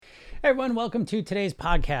Hey everyone, welcome to today's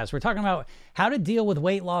podcast. We're talking about how to deal with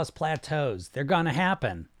weight loss plateaus. They're going to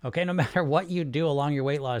happen, okay? No matter what you do along your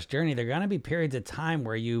weight loss journey, there are going to be periods of time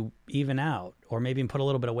where you even out or maybe put a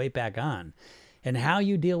little bit of weight back on. And how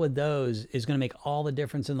you deal with those is going to make all the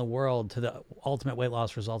difference in the world to the ultimate weight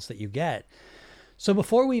loss results that you get. So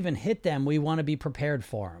before we even hit them, we want to be prepared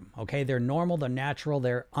for them, okay? They're normal, they're natural,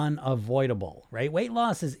 they're unavoidable, right? Weight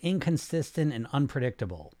loss is inconsistent and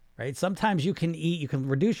unpredictable. Right? Sometimes you can eat, you can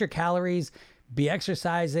reduce your calories, be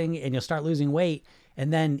exercising, and you'll start losing weight.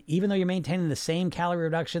 And then even though you're maintaining the same calorie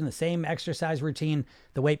reduction, the same exercise routine,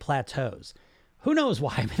 the weight plateaus. Who knows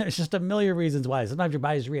why? I mean, there's just a million reasons why. Sometimes your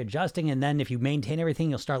body's readjusting, and then if you maintain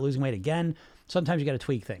everything, you'll start losing weight again. Sometimes you got to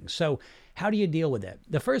tweak things. So how do you deal with it?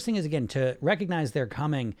 The first thing is, again, to recognize they're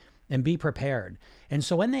coming and be prepared. And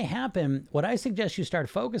so when they happen, what I suggest you start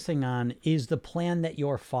focusing on is the plan that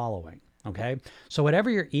you're following. Okay. So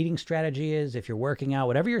whatever your eating strategy is, if you're working out,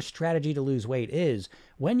 whatever your strategy to lose weight is,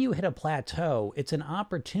 when you hit a plateau, it's an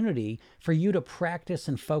opportunity for you to practice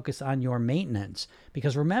and focus on your maintenance.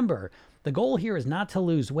 Because remember, the goal here is not to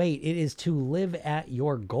lose weight. It is to live at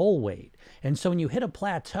your goal weight. And so when you hit a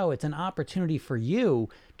plateau, it's an opportunity for you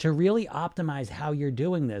to really optimize how you're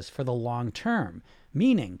doing this for the long term.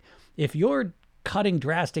 Meaning, if you're cutting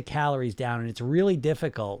drastic calories down and it's really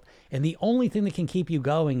difficult, and the only thing that can keep you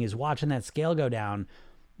going is watching that scale go down,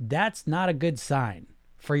 that's not a good sign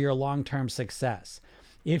for your long-term success.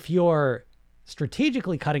 If you're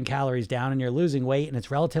strategically cutting calories down and you're losing weight and it's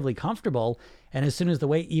relatively comfortable, and as soon as the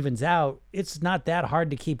weight evens out, it's not that hard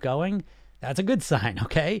to keep going, that's a good sign,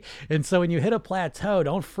 okay? And so when you hit a plateau,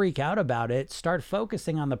 don't freak out about it. Start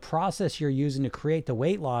focusing on the process you're using to create the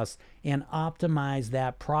weight loss and optimize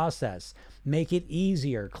that process. Make it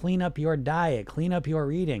easier. Clean up your diet, clean up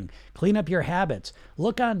your eating, clean up your habits.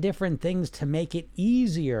 Look on different things to make it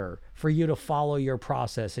easier for you to follow your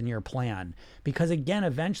process and your plan. Because again,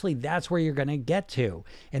 eventually that's where you're going to get to.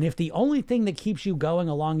 And if the only thing that keeps you going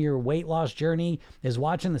along your weight loss journey is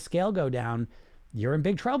watching the scale go down, you're in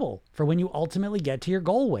big trouble for when you ultimately get to your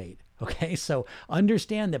goal weight. Okay, so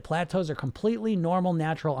understand that plateaus are completely normal,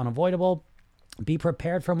 natural, unavoidable. Be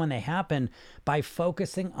prepared for when they happen by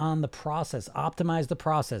focusing on the process. Optimize the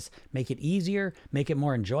process. Make it easier, make it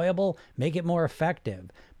more enjoyable, make it more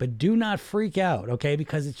effective. But do not freak out, okay?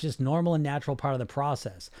 Because it's just normal and natural part of the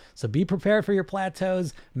process. So be prepared for your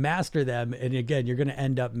plateaus, master them, and again, you're going to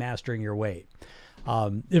end up mastering your weight.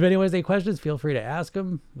 If anyone has any questions, feel free to ask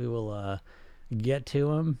them. We will get to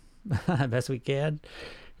them best we can.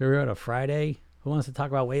 We're on a Friday. Who wants to talk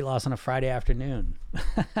about weight loss on a Friday afternoon?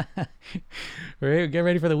 We're getting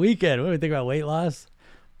ready for the weekend. What do we think about weight loss?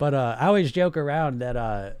 But I always joke around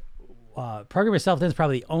that Program Yourself In is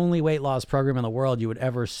probably the only weight loss program in the world you would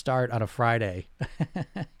ever start on a Friday.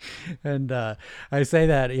 And I say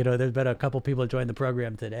that, you know, there's been a couple people that joined the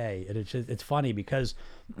program today. And it's funny because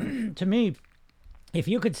to me, if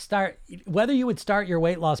you could start, whether you would start your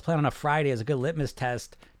weight loss plan on a Friday is a good litmus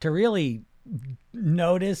test to really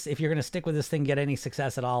notice if you're going to stick with this thing, get any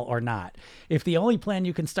success at all or not. If the only plan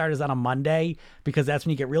you can start is on a Monday, because that's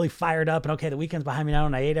when you get really fired up and okay, the weekend's behind me now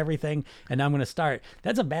and I ate everything and now I'm going to start,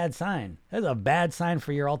 that's a bad sign. That's a bad sign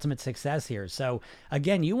for your ultimate success here. So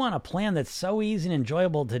again, you want a plan that's so easy and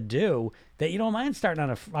enjoyable to do that you don't mind starting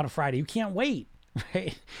on a Friday. You can't wait.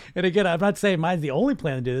 Right. And again, I'm not saying mine's the only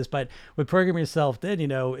plan to do this, but with Program Yourself In, you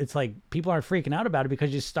know, it's like people aren't freaking out about it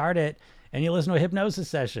because you start it and you listen to a hypnosis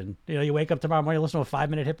session. You know, you wake up tomorrow morning, you listen to a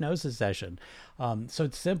 5-minute hypnosis session. So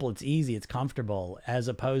it's simple, it's easy, it's comfortable, as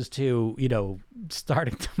opposed to, you know,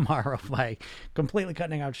 starting tomorrow by completely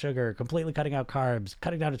cutting out sugar, completely cutting out carbs,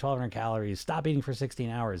 cutting down to 1,200 calories, stop eating for 16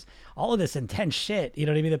 hours. All of this intense shit, you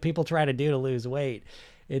know what I mean, that people try to do to lose weight.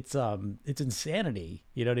 It's insanity,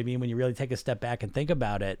 you know what I mean, when you really take a step back and think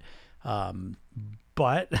about it.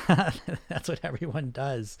 But that's what everyone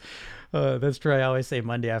does. That's true. I always say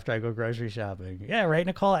Monday after I go grocery shopping. Yeah, right,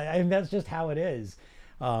 Nicole? I mean, that's just how it is.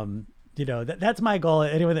 You know, that's my goal.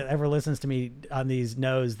 Anyone that ever listens to me on these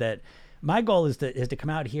knows that my goal is to come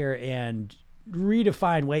out here and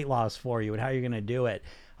redefine weight loss for you and how you're going to do it.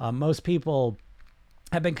 Most people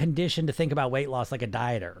have been conditioned to think about weight loss like a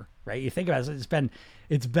dieter, right? You think about it,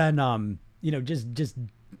 it's been you know, just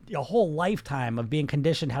a whole lifetime of being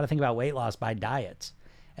conditioned how to think about weight loss by diets.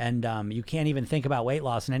 And you can't even think about weight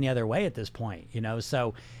loss in any other way at this point, you know?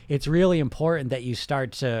 So it's really important that you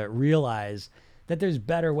start to realize that there's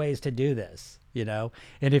better ways to do this, you know?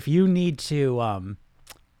 And if you need to,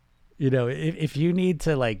 you know, if you need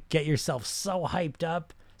to like get yourself so hyped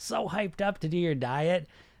up to do your diet,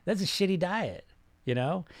 that's a shitty diet, you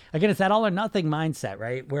know? Again, it's that all or nothing mindset,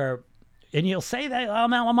 right? Where And you'll say that, oh,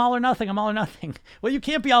 man, I'm all or nothing. I'm all or nothing. Well, you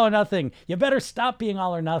can't be all or nothing. You better stop being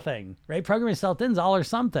all or nothing, right? Program yourself in is all or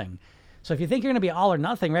something. So if you think you're going to be all or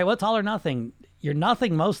nothing, right? What's all or nothing? You're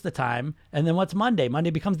nothing most of the time. And then what's Monday? Monday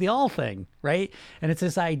becomes the all thing, right? And it's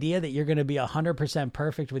this idea that you're going to be 100%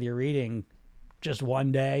 perfect with your reading just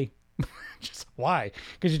one day. Just why?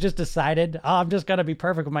 Because you just decided, oh, I'm just going to be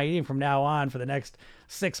perfect with my eating from now on for the next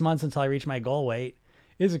 6 months until I reach my goal weight.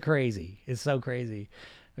 It's crazy. It's so crazy.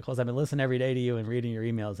 Nicole, I've been listening every day to you and reading your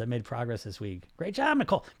emails. I made progress this week. Great job,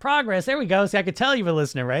 Nicole. Progress. There we go. See, I could tell you've been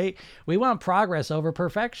listening, right? We want progress over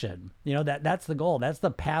perfection. You know, that's the goal. That's the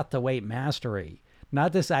path to weight mastery.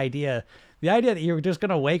 Not this idea, the idea that you're just going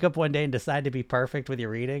to wake up one day and decide to be perfect with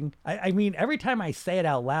your eating. I mean, every time I say it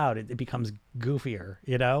out loud, it becomes goofier,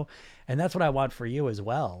 you know? And that's what I want for you as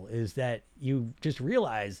well, is that you just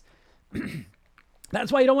realize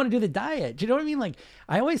that's why you don't want to do the diet. Do you know what I mean? Like,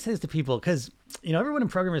 I always say this to people because, you know, everyone in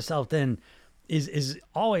Program Yourself Thin is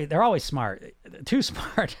always, they're always smart, too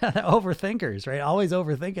smart, overthinkers, right? Always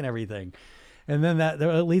overthinking everything. And then that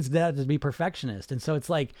leads to that to be perfectionist. And so it's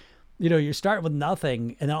like, you know, you're starting with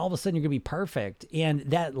nothing and then all of a sudden you're going to be perfect. And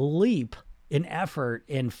that leap in effort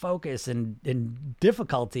and focus and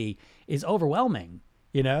difficulty is overwhelming,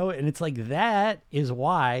 you know? And it's like, that is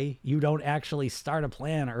why you don't actually start a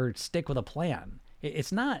plan or stick with a plan.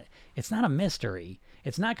 It's not a mystery.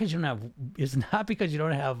 It's not because you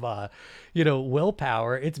don't have, you know,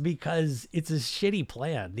 willpower. It's because it's a shitty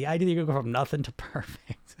plan. The idea that you're going to go from nothing to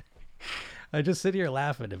perfect. I just sit here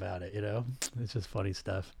laughing about it, you know? It's just funny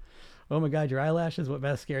stuff. Oh my God, your eyelashes, what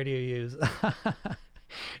mascara do you use?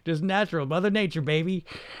 Just natural, Mother Nature, baby.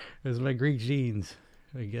 This is my Greek genes.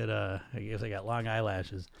 I guess I got long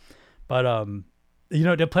eyelashes. But, you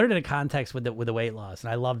know, to put it in a context with the weight loss,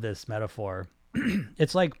 and I love this metaphor.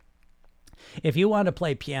 It's like, if you want to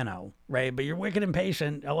play piano, right? But you're wicked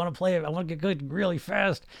impatient. I want to get good really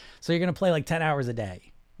fast. So you're going to play like 10 hours a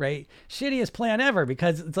day, right? Shittiest plan ever,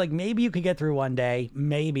 because it's like, maybe you could get through one day,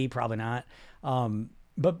 maybe, probably not.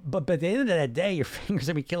 But at the end of that day, your fingers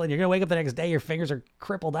are be killing. You're going to wake up the next day, your fingers are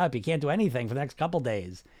crippled up. You can't do anything for the next couple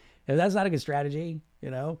days. And that's not a good strategy,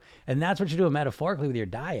 you know? And that's what you're doing metaphorically with your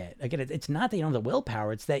diet. Again, it's not that you don't have the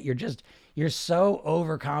willpower. It's that you're so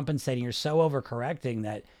overcompensating. You're so overcorrecting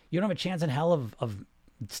that you don't have a chance in hell of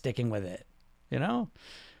sticking with it, you know?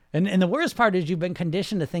 And the worst part is you've been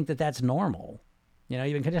conditioned to think that that's normal. You know,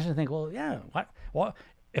 you've been conditioned to think, well, yeah, well,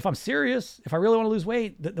 if I'm serious, if I really want to lose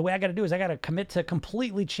weight, the way I got to do is I got to commit to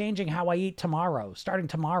completely changing how I eat tomorrow, starting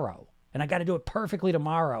tomorrow. And I got to do it perfectly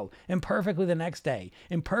tomorrow and perfectly the next day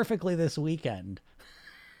and perfectly this weekend.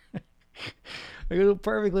 I got to do it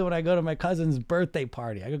perfectly when I go to my cousin's birthday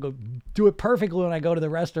party. I got to go do it perfectly when I go to the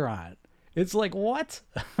restaurant. It's like, what?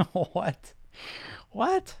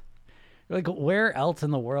 What? Like, where else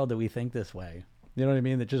in the world do we think this way? You know what I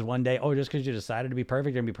mean? That just one day, oh, just because you decided to be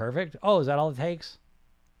perfect, you're going to be perfect? Oh, is that all it takes?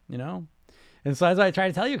 You know? And so that's what I try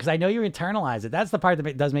to tell you, because I know you internalize it. That's the part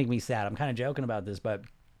that does make me sad. I'm kind of joking about this, but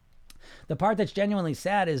the part that's genuinely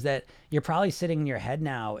sad is that you're probably sitting in your head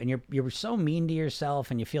now and you're so mean to yourself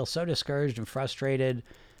and you feel so discouraged and frustrated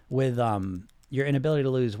with your inability to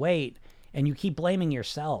lose weight, and you keep blaming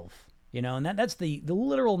yourself, you know? And that's the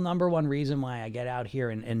literal number one reason why I get out here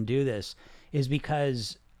and do this, is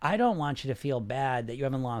because I don't want you to feel bad that you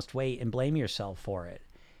haven't lost weight and blame yourself for it.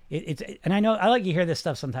 And I know I like you hear this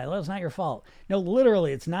stuff sometimes. Well, it's not your fault. No,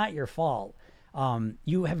 literally, it's not your fault.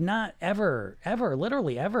 You have not ever,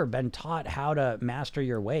 literally ever been taught how to master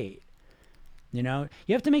your weight. You know,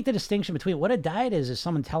 you have to make the distinction between what a diet is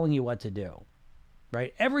someone telling you what to do,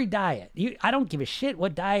 right? Every diet, I don't give a shit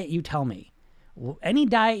what diet you tell me. Any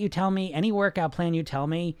diet you tell me, any workout plan you tell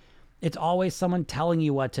me, it's always someone telling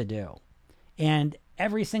you what to do. And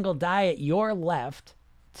every single diet, you're left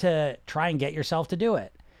to try and get yourself to do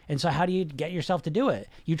it. And so how do you get yourself to do it?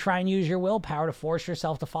 You try and use your willpower to force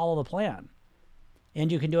yourself to follow the plan.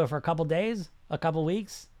 And you can do it for a couple days, a couple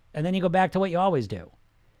weeks, and then you go back to what you always do.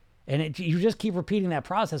 And you just keep repeating that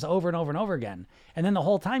process over and over and over again. And then the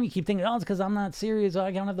whole time you keep thinking, oh, it's because I'm not serious.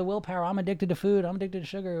 I don't have the willpower. I'm addicted to food. I'm addicted to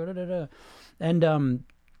sugar. Da, da, da. And,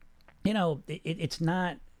 you know, it's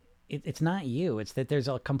not you. It's that there's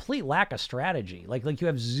a complete lack of strategy. Like you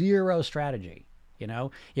have zero strategy, you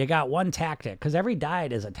know? You got one tactic, because every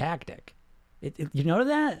diet is a tactic. You know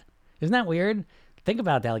that? Isn't that weird? Think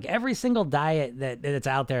about that. Like every single diet that's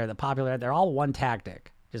out there, the popular, they're all one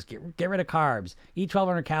tactic. Just get rid of carbs, eat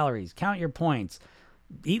 1,200 calories, count your points,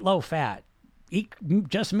 eat low fat, eat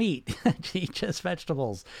just meat, eat just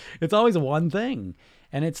vegetables. It's always one thing.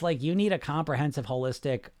 And it's like, you need a comprehensive,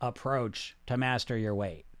 holistic approach to master your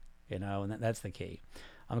weight, you know, and that's the key.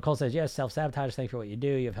 Nicole says, yes, self-sabotage. Thanks for what you do.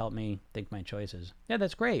 You've helped me think my choices. Yeah,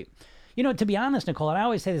 that's great. You know, to be honest, Nicole, and I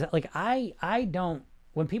always say this, like, I don't,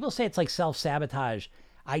 when people say it's like self-sabotage,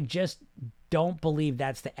 I just don't believe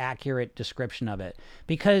that's the accurate description of it.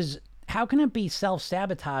 Because how can it be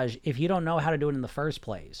self-sabotage if you don't know how to do it in the first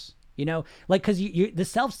place? You know, like, because the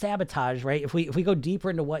self-sabotage, right? If we go deeper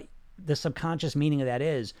into what the subconscious meaning of that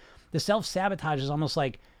is, the self-sabotage is almost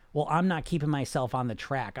like, well, I'm not keeping myself on the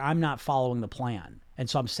track. I'm not following the plan. And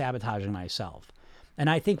so I'm sabotaging myself. And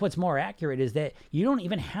I think what's more accurate is that you don't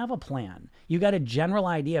even have a plan. You got a general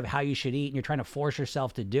idea of how you should eat and you're trying to force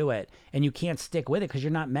yourself to do it and you can't stick with it because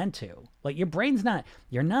you're not meant to. Like your brain's not,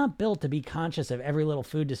 you're not built to be conscious of every little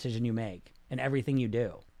food decision you make and everything you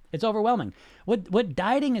do. It's overwhelming. What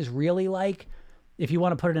dieting is really like, if you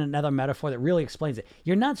want to put it in another metaphor that really explains it,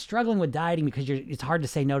 you're not struggling with dieting because it's hard to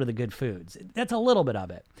say no to the good foods. That's a little bit of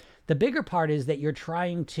it. The bigger part is that you're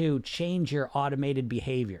trying to change your automated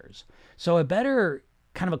behaviors. So a better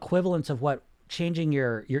kind of equivalence of what changing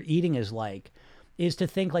your eating is like is to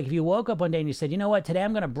think like if you woke up one day and you said, you know what, today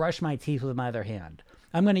I'm going to brush my teeth with my other hand.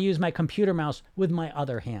 I'm going to use my computer mouse with my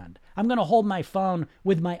other hand. I'm going to hold my phone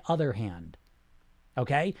with my other hand.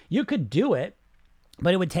 Okay? You could do it,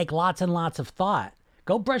 but it would take lots and lots of thought.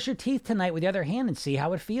 Go brush your teeth tonight with the other hand and see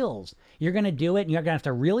how it feels. You're going to do it and you're going to have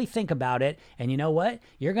to really think about it. And you know what?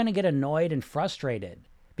 You're going to get annoyed and frustrated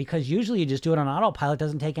because usually you just do it on autopilot. It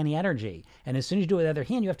doesn't take any energy. And as soon as you do it with the other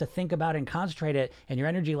hand, you have to think about it and concentrate it and your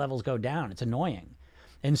energy levels go down. It's annoying.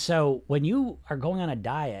 And so when you are going on a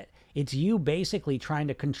diet, it's you basically trying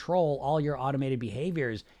to control all your automated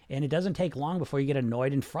behaviors. And it doesn't take long before you get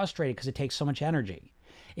annoyed and frustrated because it takes so much energy.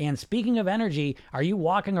 And speaking of energy, are you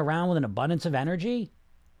walking around with an abundance of energy?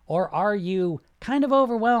 Or are you kind of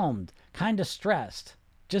overwhelmed, kind of stressed,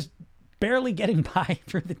 just barely getting by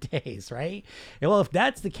through the days, right? Well, if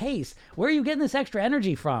that's the case, where are you getting this extra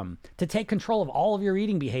energy from to take control of all of your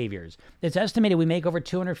eating behaviors? It's estimated we make over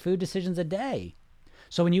 200 food decisions a day.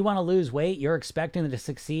 So when you want to lose weight, you're expecting to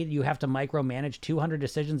succeed, you have to micromanage 200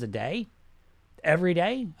 decisions a day, every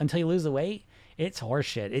day until you lose the weight. It's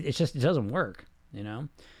horseshit. It doesn't work, you know?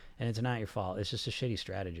 And it's not your fault. It's just a shitty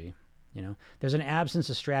strategy. You know, there's an absence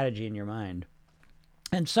of strategy in your mind.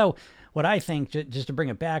 And so what I think, just to bring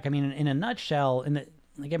it back, I mean, in a nutshell,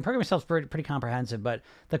 again, Program Yourself is pretty comprehensive, but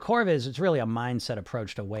the core of it is it's really a mindset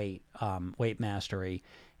approach to weight mastery.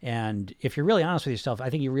 And if you're really honest with yourself, I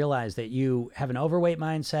think you realize that you have an overweight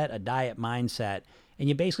mindset, a diet mindset, and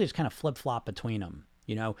you basically just kind of flip-flop between them.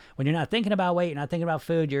 You know, when you're not thinking about weight, you're not thinking about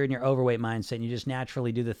food, you're in your overweight mindset and you just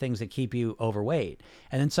naturally do the things that keep you overweight.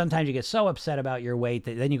 And then sometimes you get so upset about your weight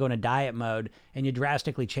that then you go into diet mode and you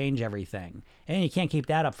drastically change everything. And you can't keep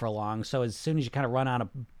that up for long. So as soon as you kind of run out of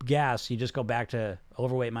gas, you just go back to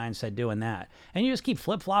overweight mindset doing that. And you just keep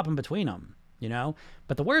flip-flopping between them, you know.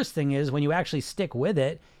 But the worst thing is when you actually stick with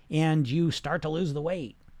it and you start to lose the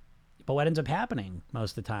weight. But what ends up happening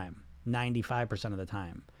most of the time, 95% of the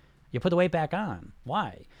time, you put the weight back on.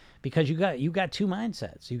 Why? Because you got two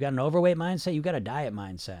mindsets. You got an overweight mindset. You got a diet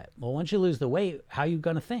mindset. Well, once you lose the weight, how are you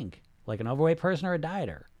going to think? Like an overweight person or a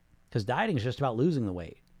dieter? Because dieting is just about losing the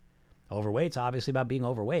weight. Overweight's obviously about being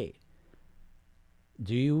overweight.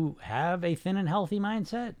 Do you have a thin and healthy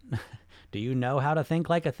mindset? Do you know how to think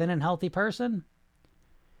like a thin and healthy person?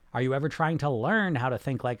 Are you ever trying to learn how to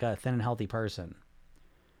think like a thin and healthy person?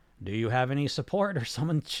 Do you have any support or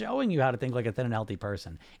someone showing you how to think like a thin and healthy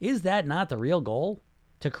person? Is that not the real goal?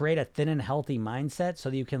 To create a thin and healthy mindset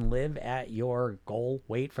so that you can live at your goal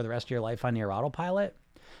weight for the rest of your life on your autopilot?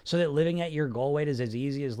 So that living at your goal weight is as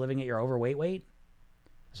easy as living at your overweight weight?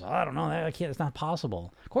 So I don't know. It's not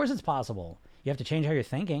possible. Of course it's possible. You have to change how you're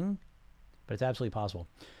thinking, but it's absolutely possible.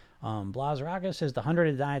 Blazaraka says, the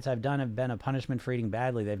 100 diets I've done have been a punishment for eating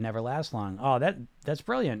badly. They've never last long. Oh, that's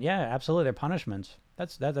brilliant. Yeah, absolutely. They're punishments.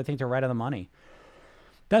 That's I think they're right on the money.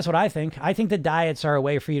 That's what I think. I think the diets are a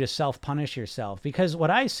way for you to self-punish yourself because what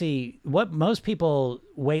I see, what most people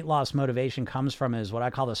weight loss motivation comes from is what I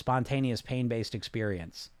call the spontaneous pain-based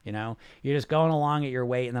experience. You know, you're just going along at your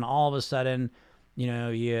weight and then all of a sudden, you know,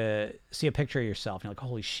 you see a picture of yourself and you're like,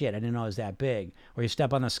 holy shit, I didn't know it was that big. Or you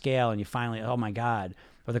step on the scale and you finally, oh my God.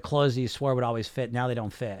 Or the clothes you swore would always fit, now they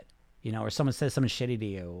don't fit. You know, or someone says something shitty to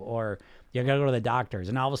you, or you gotta go to the doctors,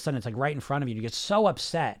 and all of a sudden it's like right in front of you. You get so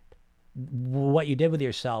upset what you did with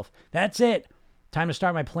yourself. That's it. Time to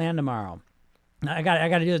start my plan tomorrow. I got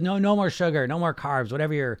to do this. No more sugar, no more carbs,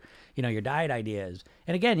 whatever your diet idea is.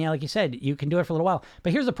 And again, like you said, you can do it for a little while.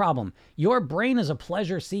 But here's the problem. Your brain is a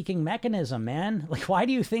pleasure-seeking mechanism, man. Like, why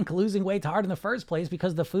do you think losing weight's hard in the first place?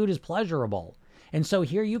 Because the food is pleasurable. And so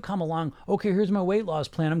here you come along, okay, here's my weight loss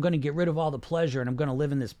plan. I'm going to get rid of all the pleasure and I'm going to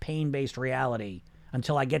live in this pain-based reality.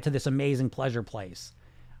 until I get to this amazing pleasure place.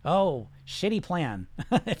 Oh, shitty plan.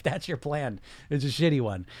 If that's your plan, it's a shitty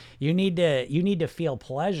one. You need to feel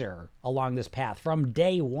pleasure along this path from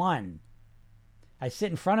day one. I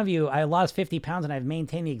sit in front of you. I lost 50 pounds and I've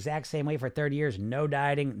maintained the exact same weight for 30 years. No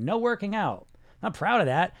dieting, no working out. I'm proud of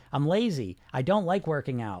that. I'm lazy. I don't like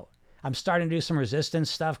working out. I'm starting to do some resistance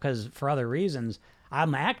stuff because for other reasons.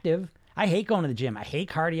 I'm active. I hate going to the gym. I hate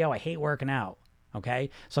cardio. I hate working out. Okay.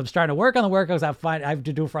 So I'm starting to work on the workouts I have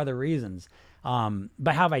to do for other reasons.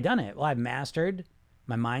 But how have I done it? Well, I've mastered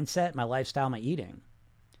my mindset, my lifestyle, my eating.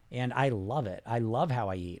 And I love it. I love how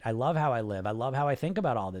I eat. I love how I live. I love how I think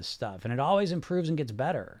about all this stuff. And it always improves and gets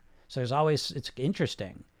better. So it's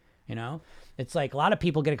interesting. You know, it's like a lot of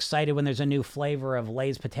people get excited when there's a new flavor of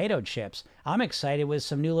Lay's potato chips. I'm excited with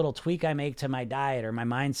some new little tweak I make to my diet or my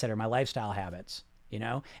mindset or my lifestyle habits, you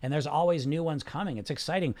know, and there's always new ones coming. It's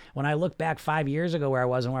exciting. When I look back 5 years ago where I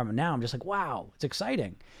was and where I'm now, I'm just like, wow, it's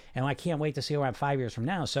exciting. And I can't wait to see where I'm 5 years from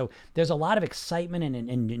now. So there's a lot of excitement and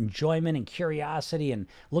enjoyment and curiosity and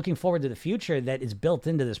looking forward to the future that is built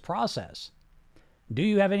into this process. Do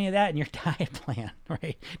you have any of that in your diet plan,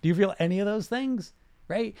 right? Do you feel any of those things?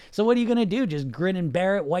 Right? So what are you going to do? Just grin and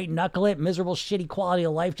bear it, white knuckle it, miserable, shitty quality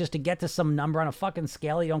of life just to get to some number on a fucking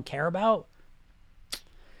scale you don't care about?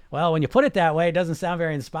 Well, when you put it that way, it doesn't sound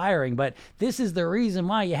very inspiring, but this is the reason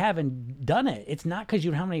why you haven't done it. It's not because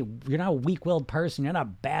you're not a weak-willed person. You're not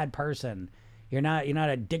a bad person. You're not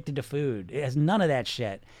addicted to food. It has none of that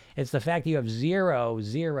shit. It's the fact that you have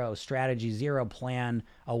zero strategy, zero plan,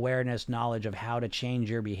 awareness, knowledge of how to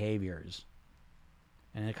change your behaviors.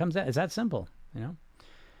 And it's that simple, you know?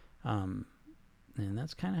 And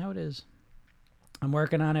that's kind of how it is. I'm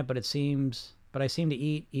working on it, but I seem to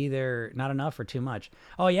eat either not enough or too much.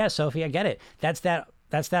 Oh yeah, Sophie, I get it. That's that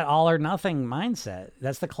all or nothing mindset.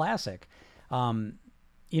 That's the classic. You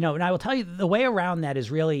know, and I will tell you the way around that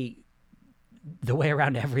is really the way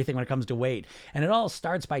around everything when it comes to weight. And it all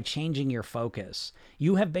starts by changing your focus.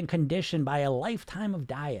 You have been conditioned by a lifetime of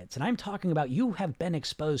diets. And I'm talking about you have been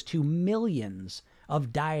exposed to millions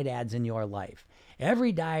of diet ads in your life.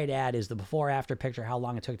 Every diet ad is the before-after picture, how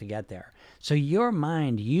long it took to get there. So your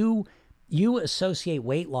mind, you associate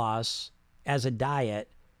weight loss as a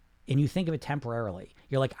diet, and you think of it temporarily.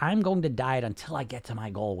 You're like, I'm going to diet until I get to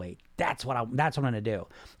my goal weight. That's what I'm going to do.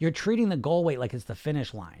 You're treating the goal weight like it's the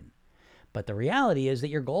finish line. But the reality is that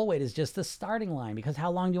your goal weight is just the starting line, because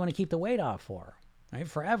how long do you want to keep the weight off for? Right?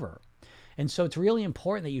 Forever. And so it's really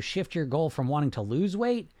important that you shift your goal from wanting to lose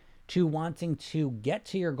weight to wanting to get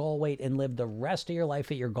to your goal weight and live the rest of your life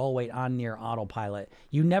at your goal weight on near autopilot.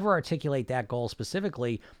 You never articulate that goal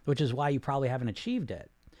specifically, which is why you probably haven't achieved it.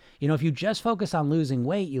 You know, if you just focus on losing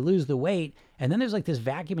weight, you lose the weight, and then there's like this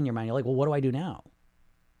vacuum in your mind. You're like, well, what do I do now?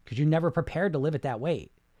 Because you never prepared to live at that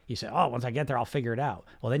weight. You say, oh, once I get there, I'll figure it out.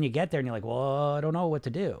 Well, then you get there and you're like, well, I don't know what to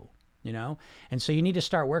do, you know? And so you need to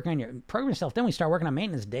start working on your program yourself. Then we start working on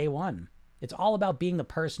maintenance day one. It's all about being the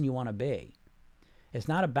person you want to be. It's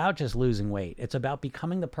not about just losing weight. It's about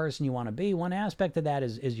becoming the person you want to be. One aspect of that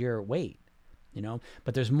is your weight, you know,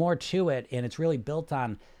 but there's more to it. And it's really built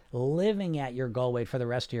on living at your goal weight for the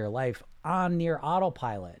rest of your life on near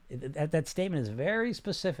autopilot. That statement is very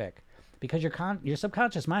specific because your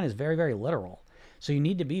subconscious mind is very, very literal. So you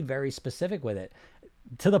need to be very specific with it.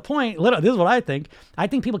 To the point, this is what I think. I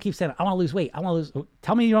think people keep saying, I want to lose weight. I want to lose.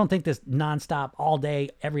 Tell me you don't think this nonstop all day,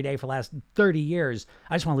 every day for the last 30 years.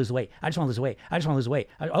 I just want to lose the weight. I just want to lose the weight. I just want to lose the weight.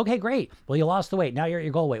 Okay, great. Well, you lost the weight. Now you're at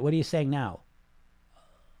your goal weight. What are you saying now?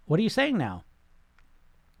 What are you saying now?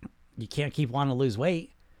 You can't keep wanting to lose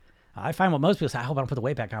weight. I find what most people say, I hope I don't put the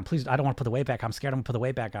weight back on. Please, I don't want to put the weight back on. I'm scared I'm going to put the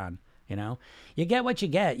weight back on. You know, you get what you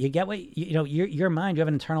get. You get what, you know, your mind, you have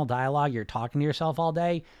an internal dialogue. You're talking to yourself all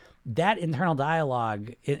day. That internal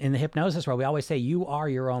dialogue in the hypnosis world, we always say you are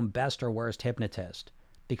your own best or worst hypnotist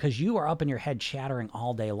because you are up in your head chattering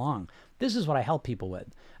all day long. This is what I help people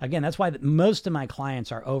with. Again, that's why most of my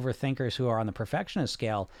clients are overthinkers who are on the perfectionist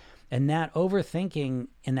scale. And that overthinking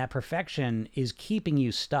and that perfection is keeping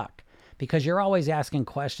you stuck because you're always asking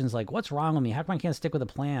questions like, what's wrong with me? How come I can't stick with a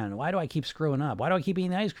plan? Why do I keep screwing up? Why do I keep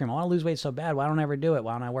eating ice cream? I want to lose weight so bad. Why don't I ever do it?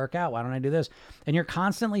 Why don't I work out? Why don't I do this? And you're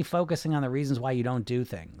constantly focusing on the reasons why you don't do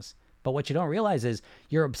things. But what you don't realize is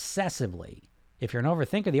you're obsessively, if you're an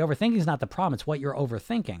overthinker, the overthinking is not the problem. It's what you're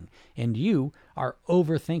overthinking. And you are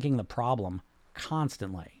overthinking the problem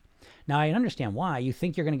constantly. Now, I understand why. You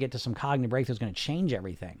think you're going to get to some cognitive breakthrough that's going to change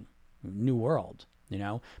everything. New world, you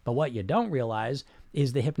know? But what you don't realize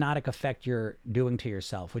is the hypnotic effect you're doing to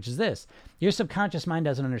yourself, which is this. Your subconscious mind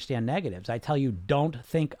doesn't understand negatives. I tell you, don't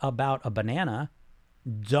think about a banana.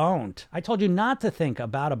 Don't. I told you not to think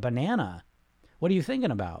about a banana. What are you thinking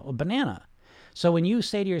about? A banana. So when you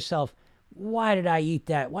say to yourself, why did I eat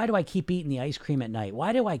that? Why do I keep eating the ice cream at night?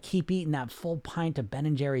 Why do I keep eating that full pint of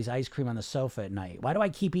Ben & Jerry's ice cream on the sofa at night? Why do I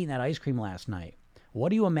keep eating that ice cream last night?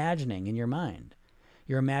 What are you imagining in your mind?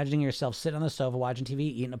 You're imagining yourself sitting on the sofa watching TV,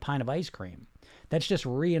 eating a pint of ice cream. That's just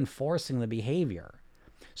reinforcing the behavior.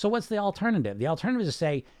 So what's the alternative? The alternative is to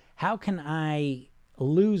say, how can I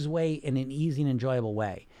lose weight in an easy and enjoyable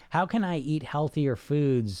way? How can I eat healthier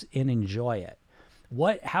foods and enjoy it?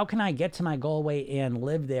 How can I get to my goal weight and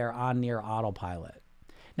live there on near autopilot?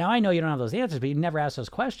 Now, I know you don't have those answers, but you never ask those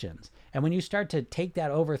questions. And when you start to take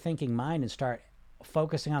that overthinking mind and start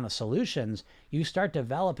focusing on the solutions, you start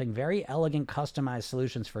developing very elegant, customized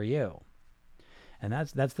solutions for you. And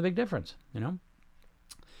that's the big difference, you know?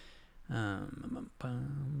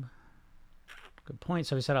 Good point.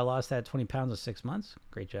 So he said I lost that 20 pounds in 6 months.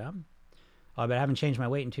 Great job. Oh, but I haven't changed my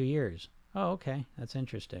weight in 2 years. Oh, okay. That's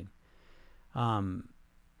interesting. Yeah.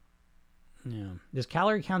 Is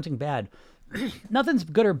calorie counting bad? Nothing's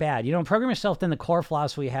good or bad. You know, program yourself, then the core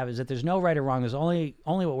philosophy we have is that there's no right or wrong. There's only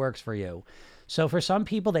what works for you. So for some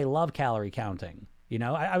people, they love calorie counting. You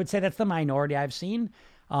know, I would say that's the minority I've seen.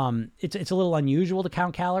 It's a little unusual to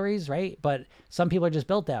count calories, right? But some people are just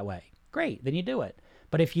built that way. Great, then you do it.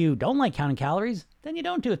 But if you don't like counting calories, then you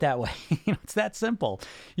don't do it that way. It's that simple.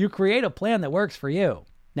 You create a plan that works for you.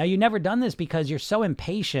 Now, you've never done this because you're so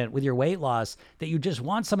impatient with your weight loss that you just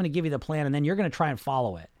want someone to give you the plan and then you're going to try and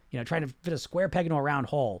follow it. You know, trying to fit a square peg into a round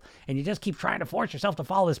hole. And you just keep trying to force yourself to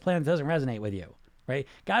follow this plan that doesn't resonate with you, right?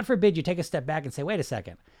 God forbid you take a step back and say, wait a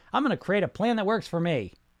second, I'm going to create a plan that works for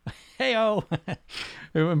me. Hey-oh.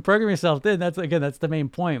 And program yourself in. That's the main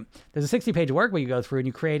point. There's a 60-page workbook you go through and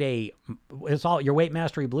you create it's all your weight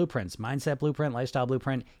mastery blueprints, mindset blueprint, lifestyle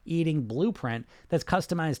blueprint, eating blueprint that's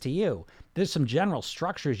customized to you. There's some general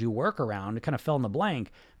structures you work around to kind of fill in the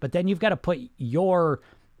blank, but then you've got to put your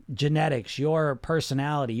genetics, your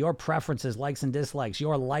personality, your preferences, likes and dislikes,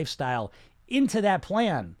 your lifestyle into that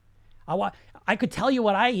plan. I could tell you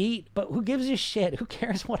what I eat, but who gives a shit? Who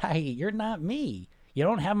cares what I eat? You're not me. You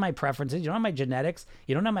don't have my preferences. You don't have my genetics.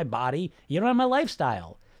 You don't have my body. You don't have my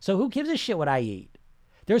lifestyle. So who gives a shit what I eat?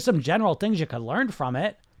 There's some general things you could learn from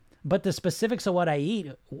it, but the specifics of what I eat,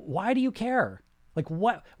 why do you care? Like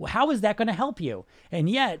how is that going to help you? And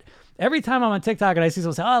yet, every time I'm on TikTok and I see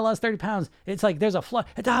someone say, oh, I lost 30 pounds, it's like there's a flaw.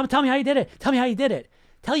 Tell me how you did it. Tell me how you did it.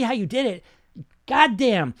 Tell you how you did it. God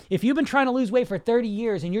damn. If you've been trying to lose weight for 30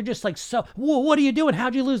 years and you're just like, so, whoa, what are you doing?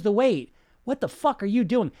 How'd you lose the weight? What the fuck are you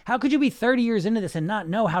doing? How could you be 30 years into this and not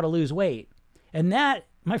know how to lose weight? And that,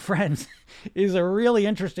 my friends, is a really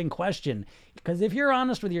interesting question. Because if you're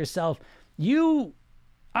honest with yourself, you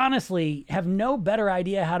honestly have no better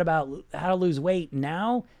idea how to lose weight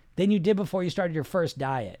now than you did before you started your first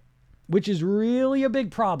diet, which is really a big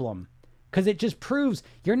problem. Because it just proves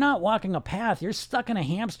you're not walking a path. You're stuck in a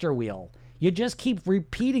hamster wheel. You just keep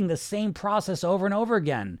repeating the same process over and over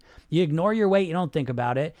again. You ignore your weight. You don't think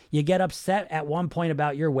about it. You get upset at one point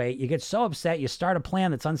about your weight. You get so upset, you start a plan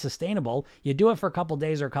that's unsustainable. You do it for a couple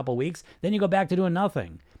days or a couple weeks. Then you go back to doing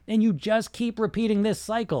nothing. And you just keep repeating this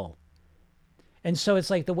cycle. And so it's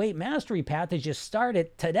like the weight mastery path is just start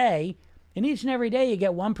it today. And each and every day you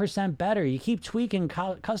get 1% better. You keep tweaking,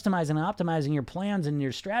 customizing, and optimizing your plans and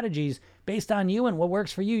your strategies based on you and what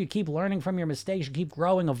works for you. You keep learning from your mistakes. You keep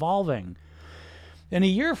growing, evolving. And a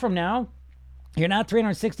year from now, you're not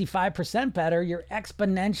 365% better. You're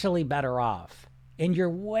exponentially better off. And you're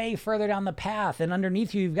way further down the path. And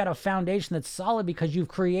underneath you, you've got a foundation that's solid because you've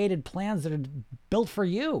created plans that are built for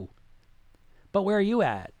you. But where are you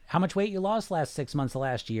at? How much weight you lost last 6 months, the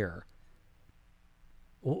last year?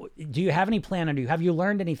 Do you have any plan under you? Have you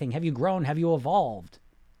learned anything? Have you grown? Have you evolved?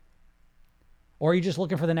 Or are you just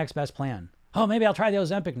looking for the next best plan? Oh, maybe I'll try the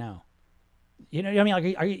Ozempic now. You know what I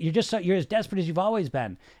mean? Like, you're as desperate as you've always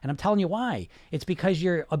been. And I'm telling you why. It's because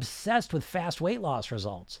you're obsessed with fast weight loss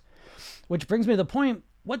results. Which brings me to the point,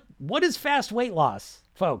 what is fast weight loss,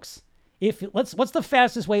 folks? What's the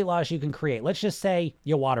fastest weight loss you can create? Let's just say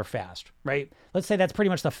you water fast, right? Let's say that's pretty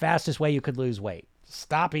much the fastest way you could lose weight.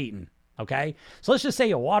 Stop eating, okay? So let's just say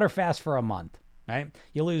you water fast for a month, right?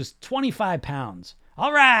 You lose 25 pounds.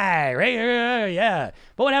 All right, yeah.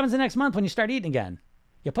 But what happens the next month when you start eating again?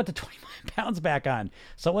 You put the 25 pounds back on.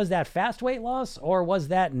 So was that fast weight loss or was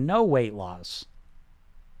that no weight loss?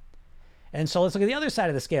 And so let's look at the other side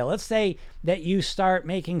of the scale. Let's say that you start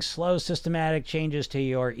making slow, systematic changes to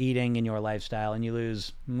your eating and your lifestyle and you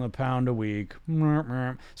lose a pound a week.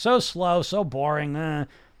 So slow, so boring,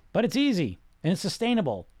 but it's easy and it's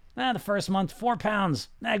sustainable. The first month, 4 pounds.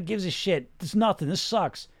 That gives a shit. It's nothing. This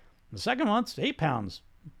sucks. The second month's 8 pounds.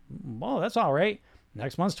 Well, that's all right.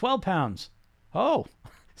 Next month's 12 pounds. Oh,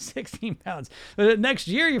 16 pounds. But next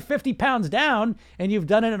year, you're 50 pounds down, and you've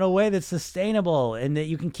done it in a way that's sustainable and that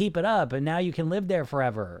you can keep it up, and now you can live there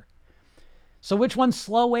forever. So which one's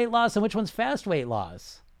slow weight loss and which one's fast weight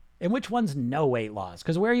loss? And which one's no weight loss?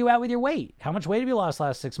 Because where are you at with your weight? How much weight have you lost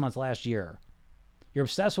last 6 months, last year? You're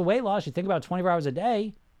obsessed with weight loss. You think about 24 hours a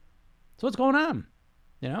day. So what's going on?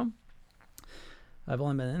 You know? I've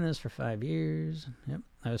only been in this for 5 years. Yep.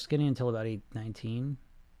 I was skinny until about 19.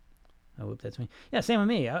 Oh, whoop, that's me. Yeah, same with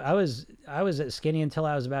me. I was skinny until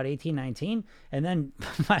I was about 18, 19. And then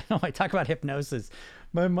I talk about hypnosis.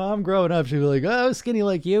 My mom growing up, she was like, oh, I was skinny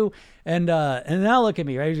like you. And now look at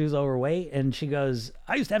me, right? She was overweight. And she goes,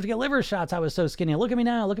 I used to have to get liver shots. I was so skinny. Look at me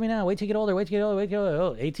now. Look at me now. Wait till you get older. Wait till you get older. Wait till you get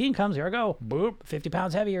older. Oh, 18 comes. Here I go. Boop. 50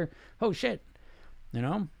 pounds heavier. Oh, shit. You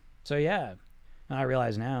know? So, yeah. I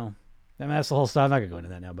realize now. I mean, that's the whole stuff. I'm not going to go into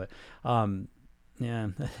that now. But, yeah.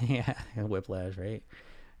 Yeah. Whiplash, right?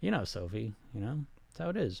 You know, Sophie, you know, that's how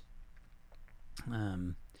it is.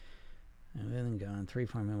 Everything going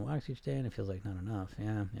 3-4 minute walks each day, and it feels like not enough.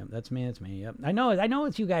 Yeah, yep, that's me. Yep, I know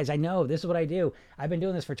it's you guys. I know this is what I do. I've been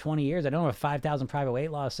doing this for 20 years. I don't have 5,000 private weight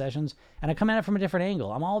loss sessions, and I come at it from a different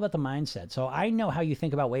angle. I'm all about the mindset, so I know how you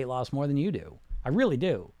think about weight loss more than you do. I really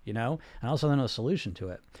do, you know, and I also know the solution to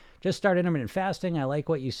it. Just start intermittent fasting. I like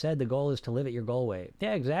what you said. The goal is to live at your goal weight.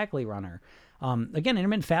 Yeah, exactly, runner. Again,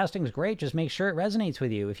 intermittent fasting is great. Just make sure it resonates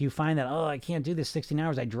with you. If you find that, oh, I can't do this 16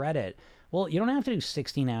 hours, I dread it. Well, you don't have to do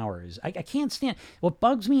 16 hours. I can't stand. What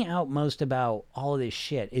bugs me out most about all of this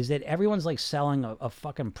shit is that everyone's like selling a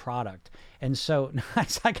fucking product. And so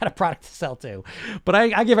I got a product to sell too, but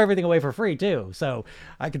I give everything away for free too. So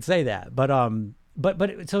I could say that. But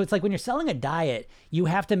so it's like when you're selling a diet, you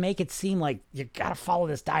have to make it seem like you got to follow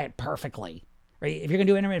this diet perfectly. Right? If you're going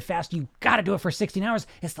to do intermittent fast, you got to do it for 16 hours.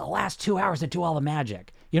 It's the last 2 hours that do all the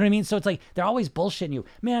magic. You know what I mean? So it's like they're always bullshitting you.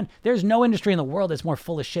 Man, there's no industry in the world that's more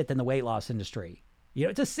full of shit than the weight loss industry. You know,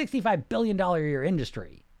 it's a $65 billion a year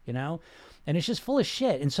industry, you know? And it's just full of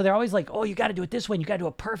shit. And so they're always like, oh, you got to do it this way. And you got to do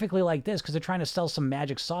it perfectly like this because they're trying to sell some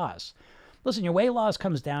magic sauce. Listen, your weight loss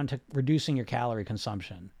comes down to reducing your calorie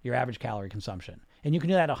consumption, your average calorie consumption. And you can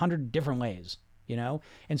do that 100 different ways, you know?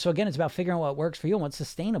 And so again, it's about figuring out what works for you and what's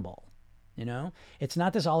sustainable. You know, it's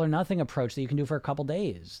not this all or nothing approach that you can do for a couple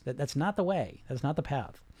days. That's not the way. That's not the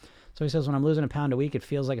path. So he says, when I'm losing a pound a week, it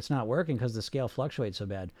feels like it's not working because the scale fluctuates so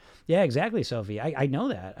bad. Yeah, exactly, Sophie. I know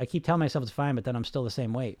that. I keep telling myself it's fine, but then I'm still the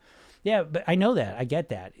same weight. Yeah, but I know that. I get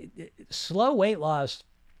that. Slow weight loss,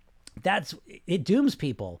 it dooms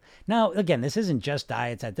people. Now, again, this isn't just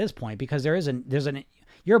diets at this point because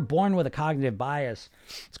you're born with a cognitive bias.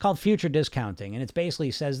 It's called future discounting. And it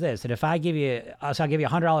basically says this, that if I'll give you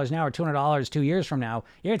 $100 now or $200 2 years from now,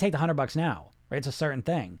 you're going to take the $100 now, right? It's a certain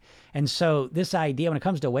thing. And so this idea, when it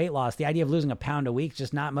comes to weight loss, the idea of losing a pound a week is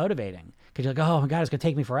just not motivating because you're like, oh my God, it's going to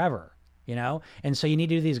take me forever, you know? And so you need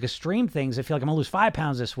to do these extreme things that feel like I'm going to lose 5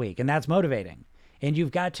 pounds this week. And that's motivating. And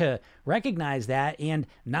you've got to recognize that and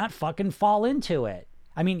not fucking fall into it.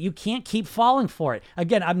 I mean, you can't keep falling for it.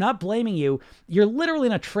 Again, I'm not blaming you. You're literally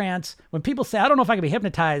in a trance. When people say, I don't know if I can be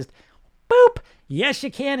hypnotized, boop. Yes,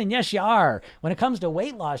 you can. And yes, you are. When it comes to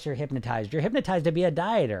weight loss, you're hypnotized. You're hypnotized to be a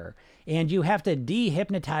dieter. And you have to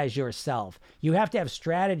de-hypnotize yourself. You have to have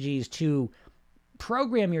strategies to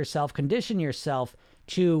program yourself, condition yourself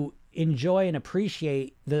to enjoy and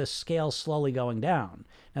appreciate the scale slowly going down.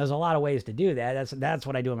 Now, there's a lot of ways to do that. That's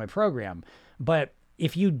what I do in my program. But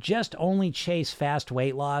if you just only chase fast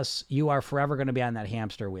weight loss, you are forever going to be on that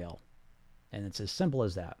hamster wheel. And it's as simple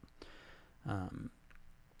as that.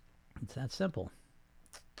 It's that simple.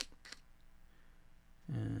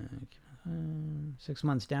 6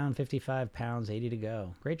 months down, 55 pounds, 80 to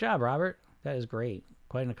go. Great job, Robert. That is great.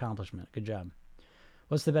 Quite an accomplishment. Good job.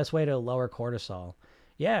 What's the best way to lower cortisol?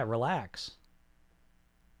 Yeah, relax.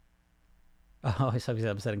 Oh, somebody's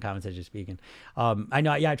upset in comments as you're speaking. I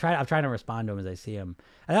know. Yeah, I'm trying to respond to him as I see him.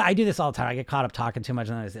 I do this all the time. I get caught up talking too much,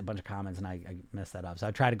 and then I see a bunch of comments, and I mess that up. So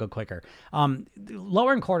I try to go quicker.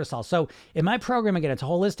 Lowering cortisol. So in my program, again, it's a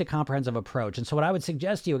holistic, comprehensive approach. And so what I would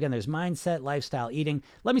suggest to you, again, there's mindset, lifestyle, eating.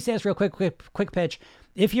 Let me say this real quick pitch.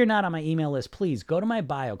 If you're not on my email list, please go to my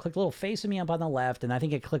bio, click the little face of me up on the left, and I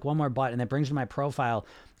think you click one more button, and that brings you to my profile.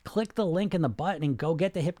 Click the link in the button and go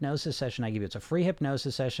get the hypnosis session I give you. It's a free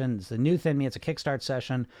hypnosis session. It's the new Thin Me. It's a kickstart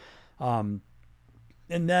session. And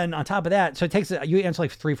then on top of that, so it takes, you answer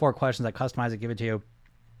like 3-4 questions. I customize it, give it to you.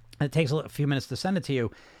 And it takes a few minutes to send it to you.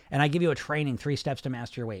 And I give you a training, 3 steps to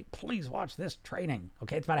master your weight. Please watch this training.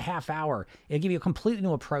 Okay. It's about a half hour. It'll give you a completely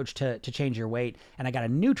new approach to change your weight. And I got a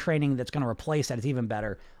new training that's going to replace that. It's even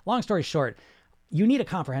better. Long story short, you need a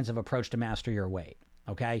comprehensive approach to master your weight.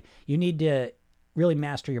 Okay. You need to really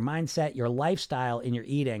master your mindset, your lifestyle, and your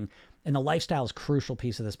eating. And the lifestyle is a crucial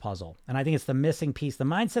piece of this puzzle. And I think it's the missing piece. The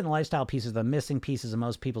mindset and lifestyle piece is the missing pieces of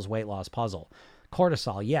most people's weight loss puzzle.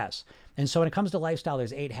 Cortisol, yes. And so when it comes to lifestyle,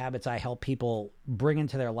 there's 8 habits I help people bring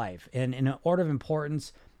into their life. And in order of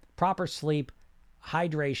importance, proper sleep,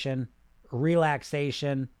 hydration,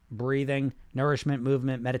 relaxation, breathing, nourishment,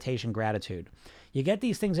 movement, meditation, gratitude. You get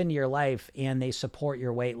these things into your life and they support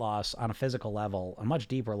your weight loss on a physical level, a much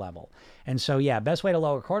deeper level. And so, yeah, best way to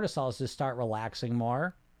lower cortisol is to start relaxing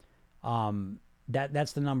more.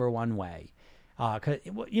 That's the number one way. 'Cause,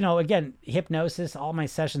 again, hypnosis, all my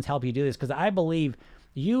sessions help you do this because I believe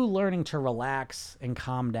you learning to relax and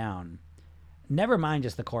calm down, never mind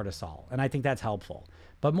just the cortisol. And I think that's helpful.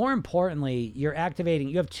 But more importantly, you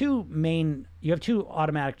have two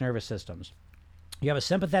automatic nervous systems. You have a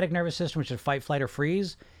sympathetic nervous system, which is fight, flight, or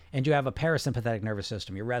freeze, and you have a parasympathetic nervous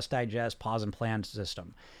system, your rest, digest, pause, and plan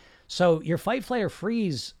system. So your fight, flight, or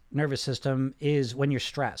freeze nervous system is when you're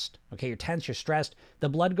stressed. Okay, you're tense, you're stressed. The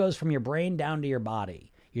blood goes from your brain down to your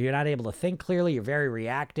body. You're not able to think clearly. You're very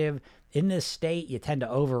reactive. In this state, you tend to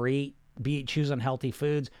overeat, choose unhealthy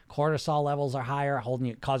foods. Cortisol levels are higher,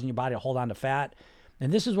 causing your body to hold on to fat.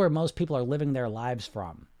 And this is where most people are living their lives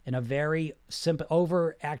from, in a very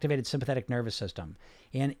overactivated sympathetic nervous system.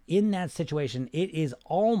 And in that situation, it is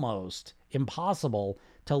almost impossible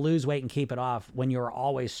to lose weight and keep it off when you're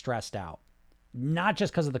always stressed out. Not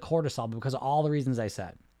just because of the cortisol, but because of all the reasons I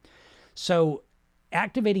said. So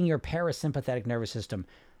activating your parasympathetic nervous system,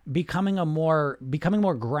 becoming more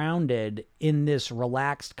grounded in this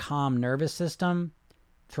relaxed, calm nervous system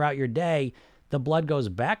throughout your day, the blood goes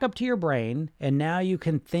back up to your brain, and now you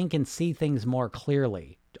can think and see things more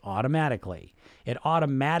clearly, automatically. It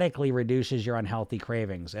automatically reduces your unhealthy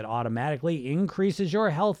cravings. It automatically increases your